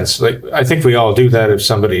common sense. Like I think we all do that if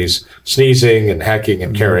somebody's sneezing and hacking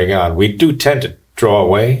and carrying on. We do tend to draw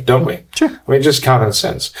away, don't we? Sure. I mean, just common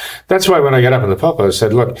sense. That's why when I got up in the pulpit, I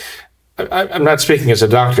said, look, I'm not speaking as a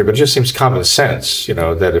doctor, but it just seems common sense,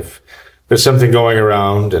 that if there's something going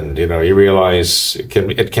around and, you realize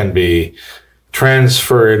it can be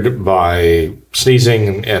transferred by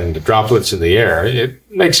sneezing and droplets in the air,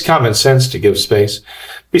 it makes common sense to give space.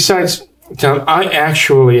 Besides, Tom, I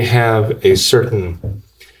actually have a certain,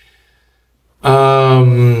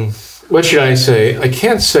 what should I say? I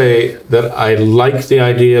can't say that I like the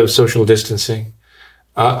idea of social distancing.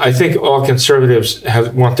 I think all conservatives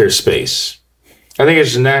want their space. I think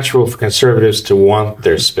it's natural for conservatives to want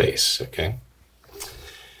their space, okay?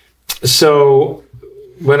 So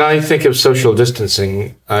when I think of social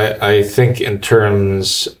distancing, I think in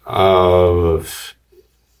terms of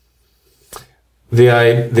the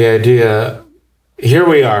idea, here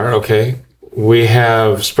we are, okay? We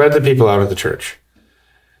have spread the people out of the church.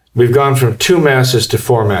 We've gone from 2 masses to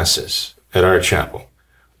 4 masses at our chapel.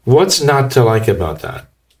 What's not to like about that?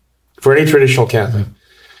 For any traditional Catholic,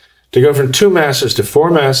 to go from 2 masses to 4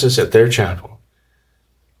 masses at their chapel,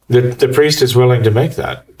 the priest is willing to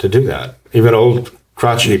do that. Even old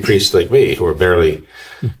crotchety priests like me, who are barely,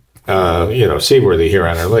 seaworthy here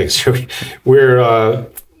on our legs, we're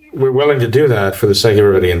willing to do that for the sake of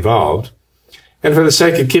everybody involved, and for the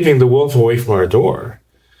sake of keeping the wolf away from our door.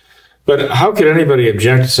 But how could anybody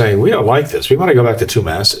object to saying, we don't like this, we want to go back to 2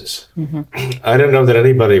 masses? Mm-hmm. I don't know that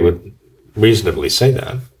anybody would reasonably say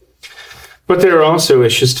that. But there are also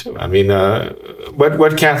issues too. I mean,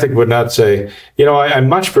 what Catholic would not say, I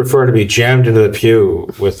much prefer to be jammed into the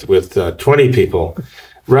pew with 20 people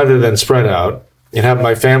rather than spread out and have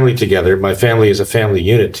my family together. My family is a family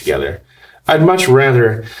unit together. I'd much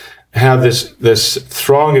rather have this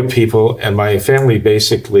throng of people and my family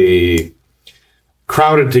basically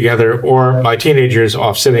crowded together, or my teenagers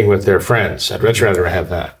off sitting with their friends. I'd much rather have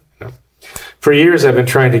that. For years, I've been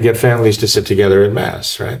trying to get families to sit together in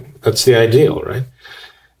Mass, right? That's the ideal, right?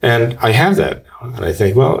 And I have that. And I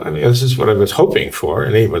think, well, this is what I was hoping for.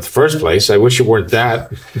 And even in the first place, I wish it weren't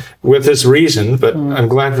that with this reason, but I'm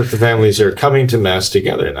glad that the families are coming to Mass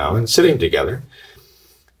together now and sitting together.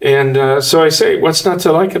 And so I say, what's not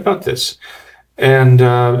to like about this? And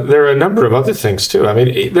there are a number of other things, too. I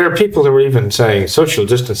mean, there are people who are even saying social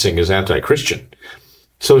distancing is anti-Christian.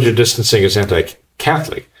 Social distancing is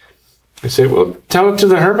anti-Catholic. I say, well, tell it to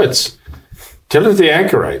the hermits. Tell it to the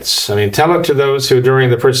anchorites. I mean, tell it to those who,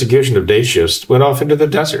 during the persecution of Decius, went off into the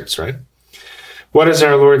deserts, right? What does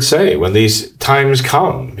our Lord say when these times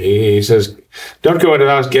come? He says, don't go into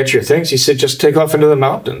the house, get your things. He said, just take off into the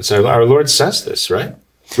mountains. Our Lord says this, right?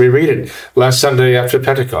 We read it last Sunday after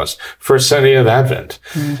Pentecost, first Sunday of Advent,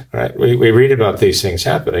 right? We read about these things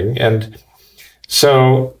happening. And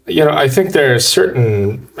so, I think there are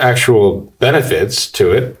certain actual benefits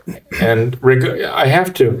to it. And I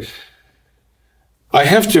have to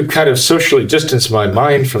kind of socially distance my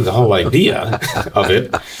mind from the whole idea of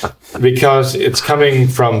it because it's coming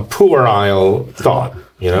from puerile thought,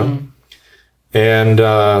 And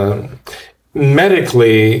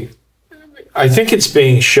medically, I think it's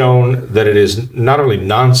being shown that it is not only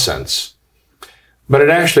nonsense, but it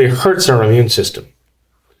actually hurts our immune system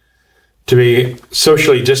to be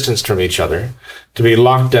socially distanced from each other, to be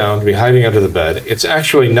locked down, to be hiding under the bed. It's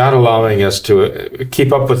actually not allowing us to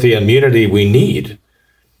keep up with the immunity we need.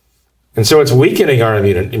 And so it's weakening our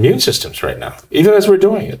immune systems right now, even as we're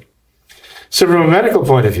doing it. So from a medical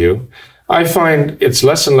point of view, I find it's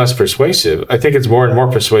less and less persuasive. I think it's more and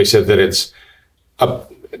more persuasive that it's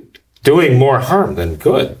doing more harm than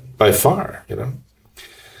good by far,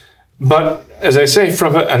 But as I say,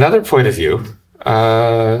 from another point of view,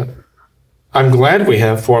 I'm glad we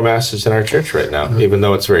have 4 masses in our church right now, even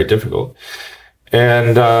though it's very difficult.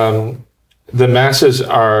 And the masses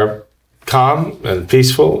are calm and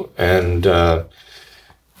peaceful, and I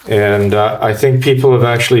think people have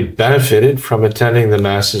actually benefited from attending the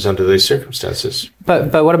masses under these circumstances.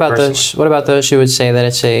 But what about Personally. those? What about those who would say that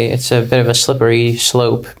it's a bit of a slippery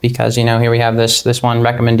slope, because here we have this one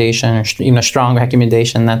recommendation, or even a strong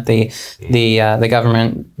recommendation that the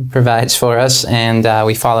government provides for us, and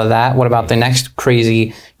we follow that. What about the next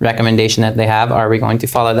crazy recommendation that they have? Are we going to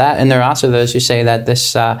follow that? And there are also those who say that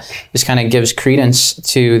this kind of gives credence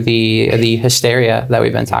to the hysteria that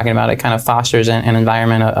we've been talking about. It kind of fosters an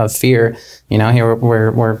environment of fear. Here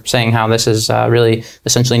we're saying how this is really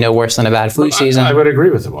essentially no worse than a bad flu season. I would agree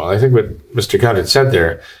with them all. I think what Mr. Condit said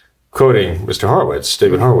there, quoting Mr. Horowitz,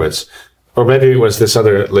 David Horowitz, or maybe it was this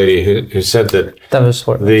other lady who said that was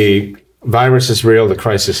the virus is real, the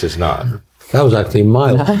crisis is not. That was actually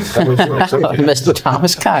mine. That was okay. Mr.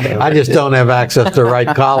 Thomas Condit. I just don't have access to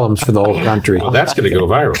write columns for the whole country. Well, that's going to go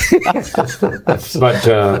viral. But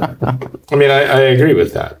I agree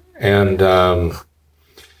with that, and.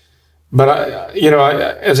 But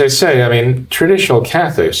as I say, traditional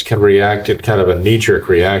Catholics can react in kind of a knee-jerk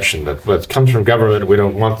reaction that what comes from government, we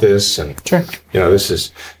don't want this, and Sure. This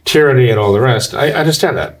is tyranny and all the rest. I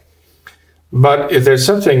understand that. But if there's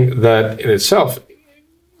something that in itself,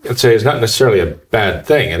 let's say, is not necessarily a bad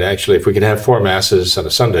thing, and actually, if we could have 4 masses on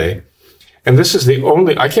a Sunday, and this is the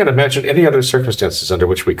only, I can't imagine any other circumstances under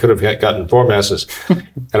which we could have gotten 4 masses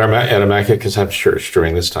at Immaculate Conception Church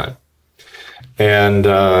during this time. And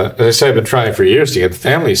as I say, I've been trying for years to get the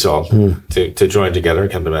families all to join together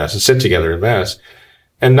and come to Mass and sit together in Mass.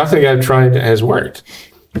 And nothing I've tried has worked.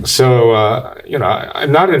 So,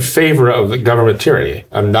 I'm not in favor of the government tyranny.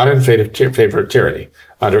 I'm not in favor of tyranny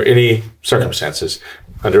under any circumstances,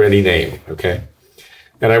 under any name, okay?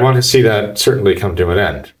 And I want to see that certainly come to an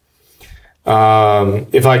end.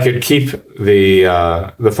 If I could keep the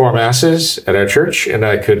 4 masses at our church, and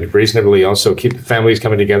I could reasonably also keep the families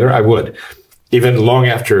coming together, I would. Even long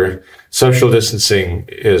after social distancing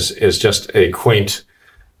is just a quaint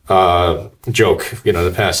joke, in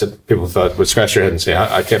the past that people thought would scratch their head and say,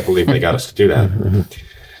 I can't believe they got us to do that.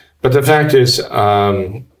 But the fact is,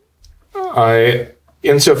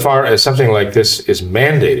 insofar as something like this is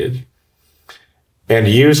mandated and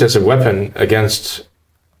used as a weapon against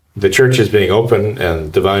the churches being open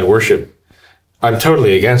and divine worship, I'm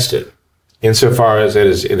totally against it, insofar as it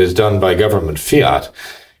is done by government fiat,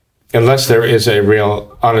 unless there is a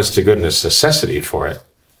real honest-to-goodness necessity for it.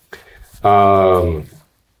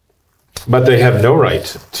 But they have no right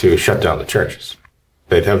to shut down the churches.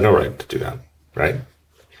 They'd have no right to do that, right?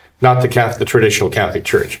 Not the traditional Catholic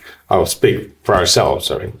Church. I'll speak for ourselves.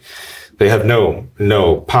 They have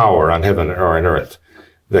no power on heaven or on earth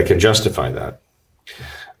that can justify that.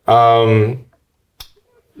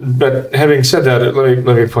 But having said that,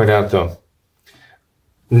 let me point out, though,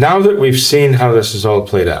 now that we've seen how this is all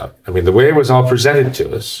played out, the way it was all presented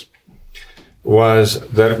to us was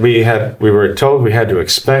that we were told we had to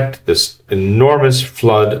expect this enormous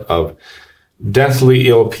flood of deathly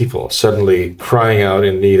ill people suddenly crying out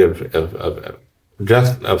in need of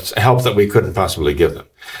help that we couldn't possibly give them.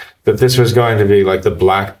 That this was going to be like the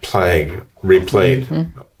Black Plague replayed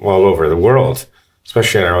all over the world,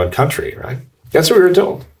 especially in our own country, right? That's what we were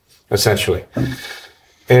told, essentially.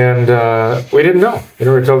 And we didn't know. We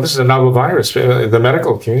were told this is a novel virus. The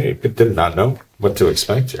medical community did not know what to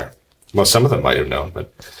expect here. Well, some of them might have known,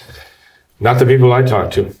 but not the people I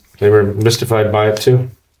talked to. They were mystified by it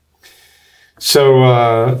too.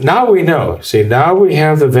 So now we know. See, now we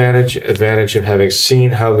have the advantage of having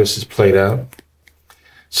seen how this is played out.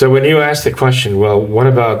 So when you ask the question, well, what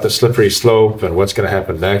about the slippery slope and what's going to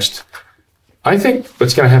happen next? I think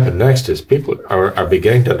what's going to happen next is people are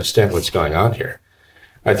beginning to understand what's going on here.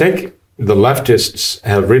 I think the leftists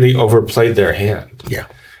have really overplayed their hand. Yeah.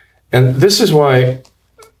 And this is why,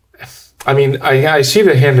 I see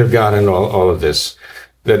the hand of God in all of this.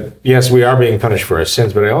 That, yes, we are being punished for our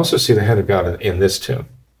sins, but I also see the hand of God in this too.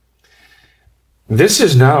 This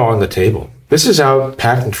is now on the table. This is out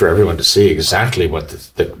patent for everyone to see exactly what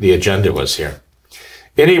the agenda was here.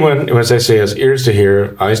 Anyone, as I say, has ears to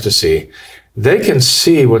hear, eyes to see, they can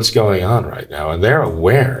see what's going on right now, and they're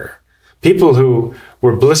aware. People who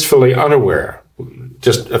were blissfully unaware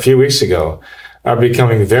just a few weeks ago are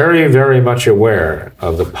becoming very, very much aware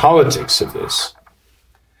of the politics of this.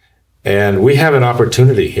 And we have an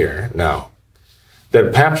opportunity here now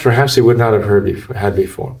that perhaps they would not have had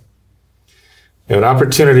before. An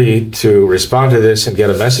opportunity to respond to this and get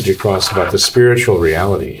a message across about the spiritual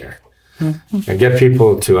reality here. and get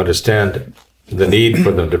people to understand the need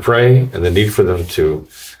for them to pray and the need for them to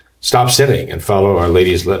stop sinning and follow Our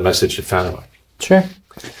Lady's message to Fatima. Sure.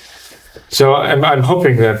 So I'm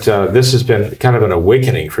hoping that this has been kind of an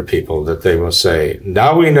awakening for people, that they will say,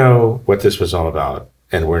 now we know what this was all about,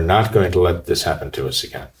 and we're not going to let this happen to us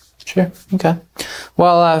again. Sure. Okay.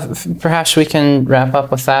 Well, perhaps we can wrap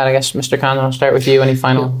up with that. I guess, Mr. Condon, I'll start with you. Any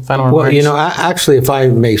final remarks? Well, actually, if I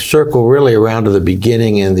may circle really around to the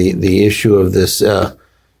beginning and the issue of this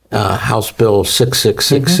House Bill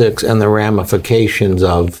 6666 and the ramifications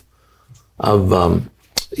of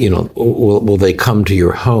will they come to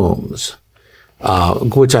your homes?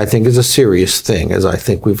 Which I think is a serious thing, as I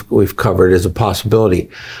think we've covered as a possibility.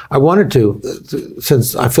 I wanted to,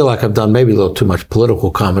 since I feel like I've done maybe a little too much political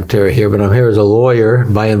commentary here, but I'm here as a lawyer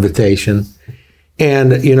by invitation.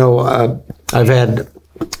 And, I've had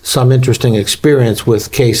some interesting experience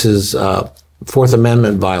with cases, Fourth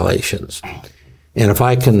Amendment violations. And if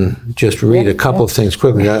I can just read a couple of things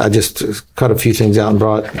quickly, I just cut a few things out and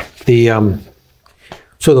brought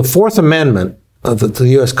so the Fourth Amendment of the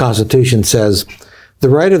U.S. Constitution says, the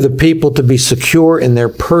right of the people to be secure in their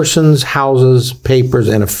persons, houses, papers,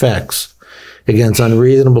 and effects against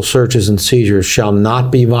unreasonable searches and seizures shall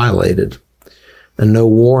not be violated, and no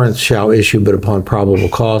warrants shall issue but upon probable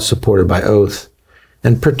cause supported by oath,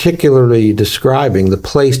 and particularly describing the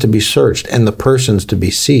place to be searched and the persons to be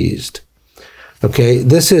seized. Okay,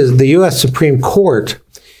 this is the U.S. Supreme Court,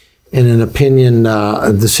 in an opinion,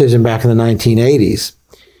 a decision back in the 1980s,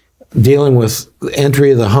 dealing with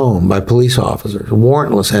entry of the home by police officers,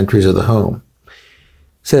 warrantless entries of the home,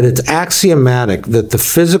 said it's axiomatic that the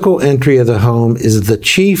physical entry of the home is the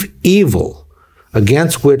chief evil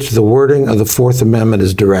against which the wording of the Fourth Amendment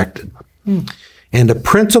is directed, and a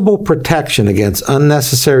principal protection against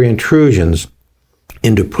unnecessary intrusions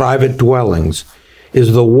into private dwellings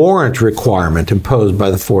is the warrant requirement imposed by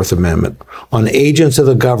the Fourth Amendment on agents of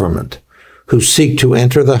the government who seek to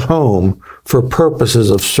enter the home for purposes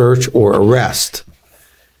of search or arrest.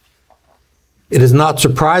 It is not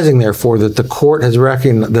surprising, therefore, that the court has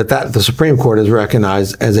recognized that the Supreme Court has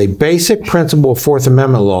recognized as a basic principle of Fourth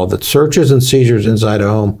Amendment law that searches and seizures inside a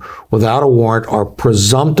home without a warrant are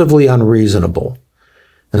presumptively unreasonable,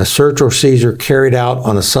 and a search or seizure carried out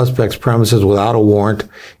on a suspect's premises without a warrant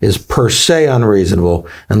is per se unreasonable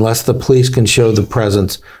unless the police can show the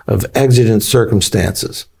presence of exigent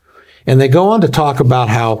circumstances. And they go on to talk about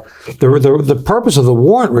how the purpose of the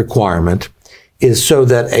warrant requirement is so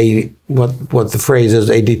that what the phrase is,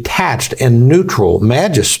 a detached and neutral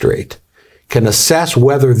magistrate can assess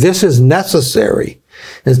whether this is necessary,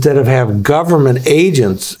 instead of have government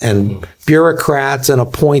agents and bureaucrats and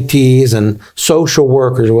appointees and social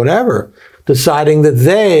workers, whatever, deciding that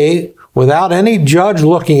they, without any judge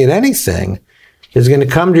looking at anything, is going to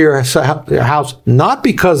come to your house, not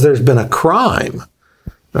because there's been a crime,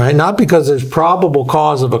 right? Not because there's probable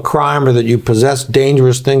cause of a crime or that you possess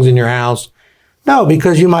dangerous things in your house. No,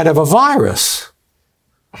 because you might have a virus.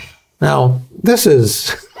 Now, this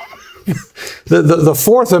is... the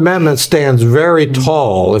Fourth Amendment stands very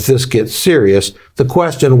tall if this gets serious. The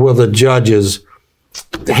question, will the judges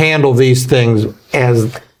handle these things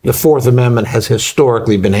as the Fourth Amendment has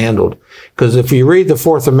historically been handled? Because if you read the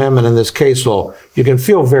Fourth Amendment in this case law, you can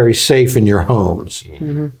feel very safe in your homes.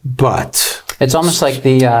 Mm-hmm. But... it's almost like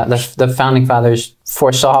the Founding Fathers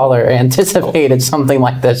foresaw or anticipated something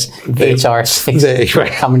like this. HR 6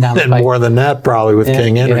 coming down the pipe. More than that, probably, with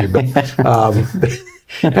King Henry.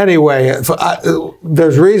 Yeah. But anyway,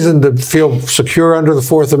 there's reason to feel secure under the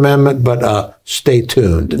Fourth Amendment, but stay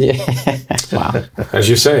tuned. Yeah. Wow. As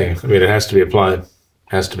you say, I mean, it has to be applied. It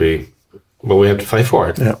has to be, well, we have to fight for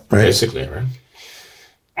it, basically, right?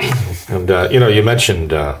 And, you mentioned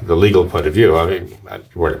the legal point of view. I mean,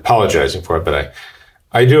 we're apologizing for it, but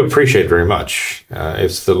I do appreciate very much.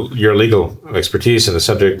 It's your legal expertise in the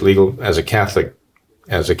subject, legal as a Catholic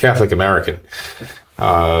American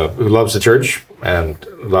who loves the church and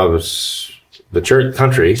loves the church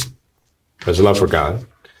country, has a love for God.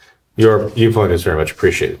 Your viewpoint is very much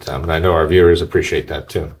appreciated, Tom, and I know our viewers appreciate that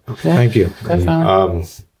too. Okay. Thank you.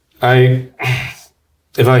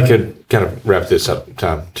 If I could kind of wrap this up,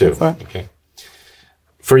 Tom, too. Okay.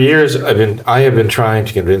 For years, I have been trying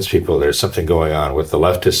to convince people there's something going on with the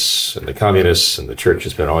leftists and the communists, and the church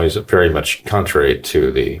has been always very much contrary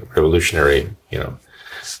to the revolutionary,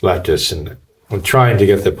 leftists, and I'm trying to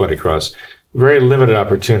get the point across. Very limited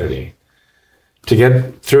opportunity to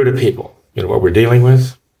get through to people. What we're dealing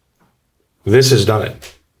with. This has done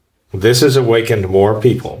it. This has awakened more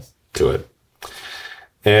people to it,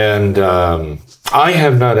 and I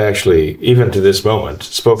have not actually, even to this moment,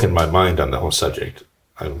 spoken my mind on the whole subject.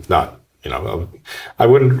 I'm not I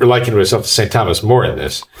wouldn't liken myself to St. Thomas More in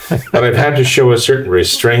this, but I've had to show a certain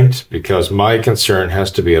restraint because my concern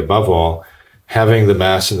has to be, above all, having the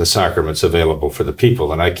Mass and the sacraments available for the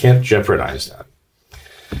people, and I can't jeopardize that.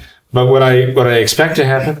 But what I expect to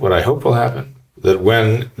happen, what I hope will happen, that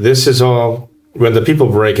when the people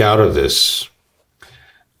break out of this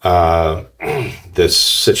this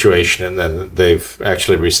situation, and then they've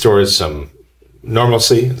actually restored some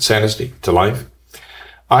normalcy and sanity to life,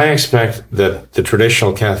 I expect that the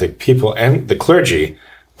traditional Catholic people and the clergy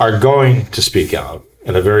are going to speak out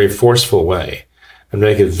in a very forceful way and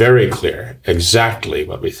make it very clear exactly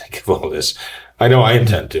what we think of all this. I know I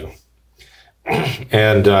intend to.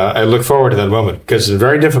 And I look forward to that moment because it's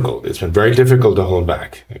very difficult. It's been very difficult to hold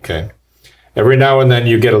back, okay? Every now and then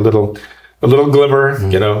you get a little glimmer,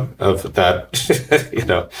 of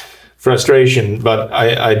that, frustration. But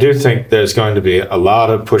I do think there's going to be a lot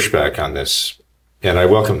of pushback on this. And I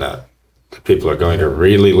welcome that. People are going to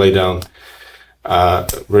really lay down,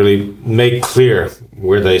 really make clear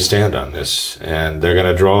where they stand on this. And they're going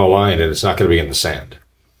to draw a line, and it's not going to be in the sand.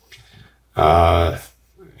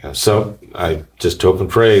 So I just hope and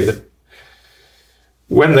pray that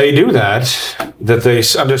when they do that, that they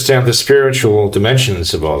understand the spiritual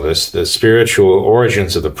dimensions of all this, the spiritual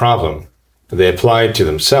origins of the problem, they apply it to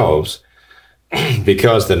themselves.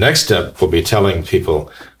 Because the next step will be telling people,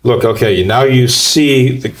 look, okay, now you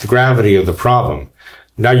see the gravity of the problem.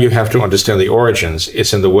 Now you have to understand the origins.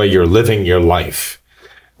 It's in the way you're living your life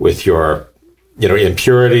with your,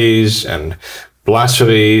 impurities and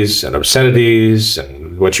blasphemies and obscenities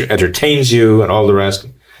and what entertains you and all the rest.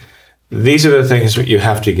 These are the things that you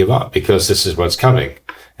have to give up because this is what's coming.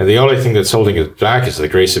 And the only thing that's holding it back is the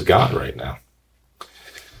grace of God right now.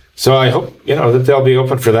 So I hope, that they'll be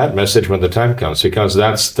open for that message when the time comes, because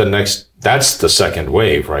that's the second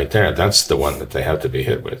wave right there. That's the one that they have to be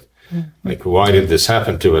hit with. Mm-hmm. Like, why did this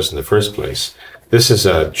happen to us in the first place? This is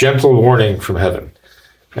a gentle warning from heaven.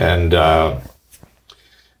 And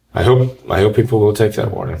I hope people will take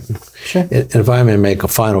that warning. Sure. And if I may make a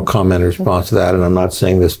final comment in response to that, and I'm not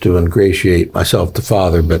saying this to ingratiate myself to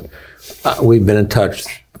Father, but we've been in touch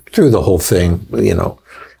through the whole thing,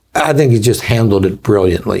 I think he just handled it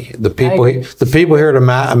brilliantly. The people here at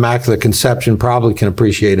Immaculate Conception probably can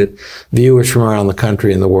appreciate it. Viewers from around the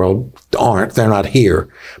country and the world aren't. They're not here.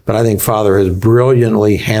 But I think Father has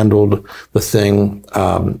brilliantly handled the thing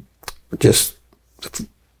just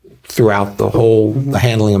throughout the whole the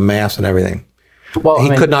handling of Mass and everything. Well,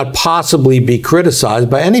 he could not possibly be criticized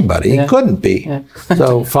by anybody. Yeah. He couldn't be. Yeah.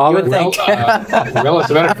 So, Father, well,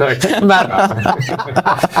 as a matter of fact,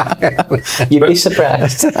 you'd be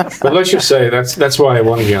surprised. But let's just say that's why I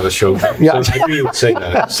wanted you on the show. Yeah. So I knew you would say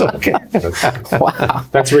that. That's okay. Wow.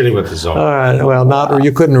 That's really what this is all about. All right. Well,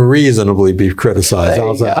 you couldn't reasonably be criticized. There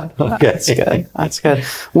How's that? Okay. That's good. That's good.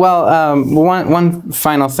 Well, one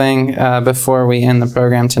final thing before we end the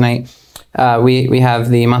program tonight. We have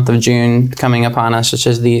the month of June coming upon us, which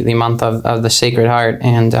is the month of the Sacred Heart,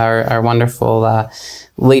 and our wonderful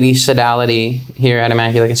Lady Sodality here at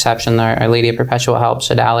Immaculate Conception, our Lady of Perpetual Help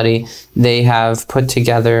Sodality. They have put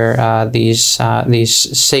together these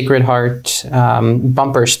Sacred Heart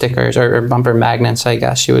bumper stickers or bumper magnets, I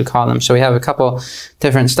guess you would call them. So we have a couple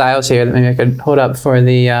different styles here that maybe I could hold up for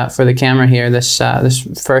the camera here. This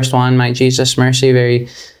first one, My Jesus Mercy, very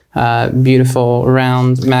beautiful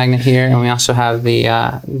round magnet here, and we also have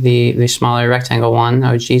the smaller rectangle one.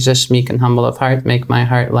 Oh Jesus, meek and humble of heart, make my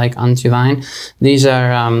heart like unto thine. These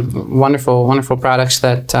are wonderful products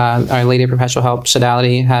that Our Lady of Perpetual Help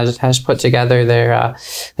Sodality has put together.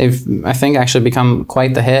 They've I think actually become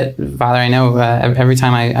quite the hit. Father, I know every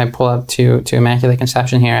time I pull up to Immaculate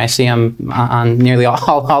Conception here, I see them on nearly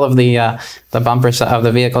all of the bumpers of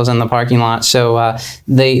the vehicles in the parking lot. So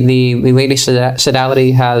the Lady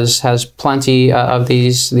Sodality has plenty of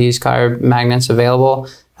these car magnets available.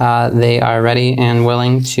 They are ready and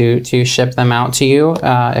willing to ship them out to you.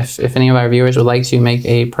 If any of our viewers would like to make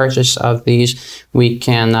a purchase of these, we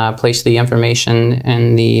can place the information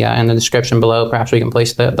in the description below. Perhaps we can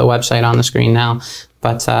place the website on the screen now.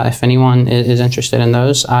 But if anyone is interested in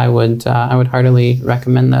those, I would heartily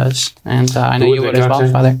recommend those. And I know you would as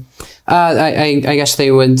well, Father. I guess they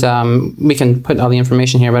would, we can put all the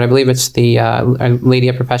information here, but I believe it's the Our Lady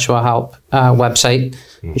of Perpetual Help website,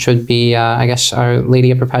 which would be, I guess, Our Lady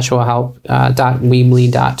of Perpetual Help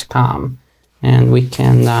 .weebly.com. And we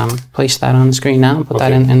can place that on the screen now, put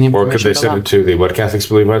that in the information. Or could they send it to the What Catholics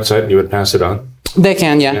Believe website and you would pass it on? They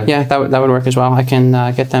can, yeah, that would work as well. I can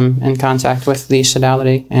get them in contact with the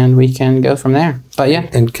Sodality, and we can go from there. But yeah.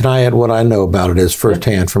 And can I add what I know about it is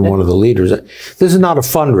firsthand from one of the leaders? This is not a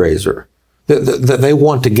fundraiser. they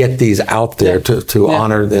want to get these out there to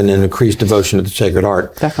honor and increase devotion to the sacred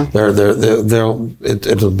heart. Definitely.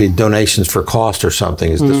 It'll be donations for cost or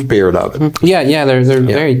something is the spirit of it. Yeah, they're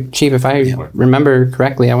very cheap. If I remember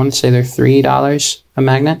correctly, I want to say they're $3 a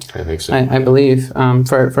magnet. I think so. I believe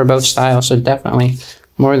for both styles. So definitely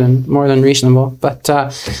more than reasonable. But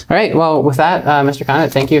all right. Well, with that, Mr.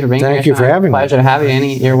 Condit, thank you for being here. Thank you for having me. Pleasure to have you.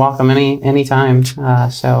 You're welcome anytime.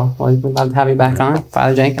 So we'd love to have you back on.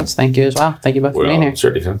 Father Jenkins, thank you as well. Thank you both for being here.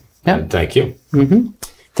 Certainly, Tim. Yeah. And thank you.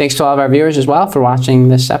 Thanks to all of our viewers as well for watching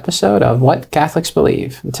this episode of What Catholics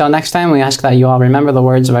Believe. Until next time, we ask that you all remember the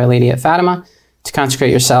words of Our Lady at Fatima, to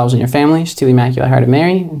consecrate yourselves and your families to the Immaculate Heart of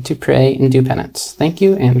Mary, and to pray and do penance. Thank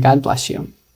you, and God bless you.